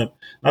don't want,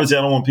 not to say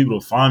I don't want people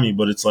to find me,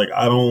 but it's like,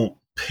 I don't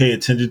pay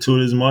attention to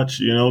it as much,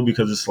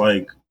 because it's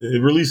like,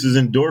 it releases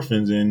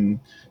endorphins and,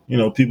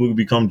 people can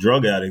become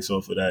drug addicts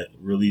off of that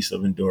release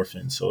of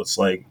endorphins. So it's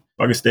like, if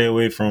I can stay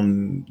away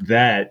from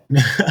that,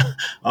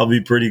 I'll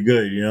be pretty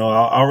good.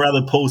 I'll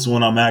rather post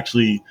when I'm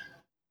actually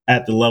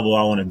at the level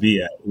I want to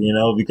be at,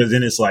 because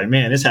then it's like,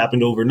 man, this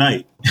happened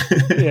overnight.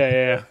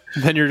 Yeah.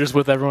 Then you're just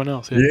with everyone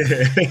else.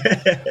 Yeah.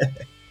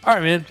 All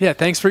right, man. Yeah,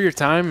 thanks for your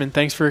time and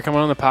thanks for coming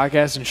on the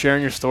podcast and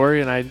sharing your story.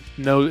 And I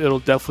know it'll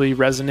definitely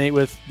resonate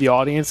with the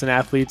audience and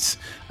athletes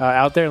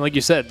out there. And like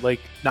you said,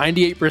 like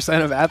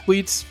 98% of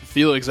athletes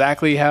feel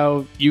exactly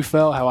how you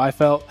felt, how I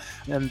felt,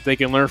 and they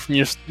can learn from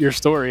your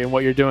story and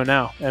what you're doing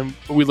now. And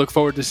we look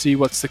forward to see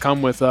what's to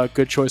come with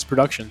Good Choice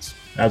Productions.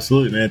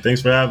 Absolutely, man.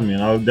 Thanks for having me.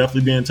 And I'll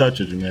definitely be in touch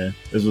with you, man.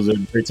 This was a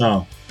great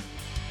time.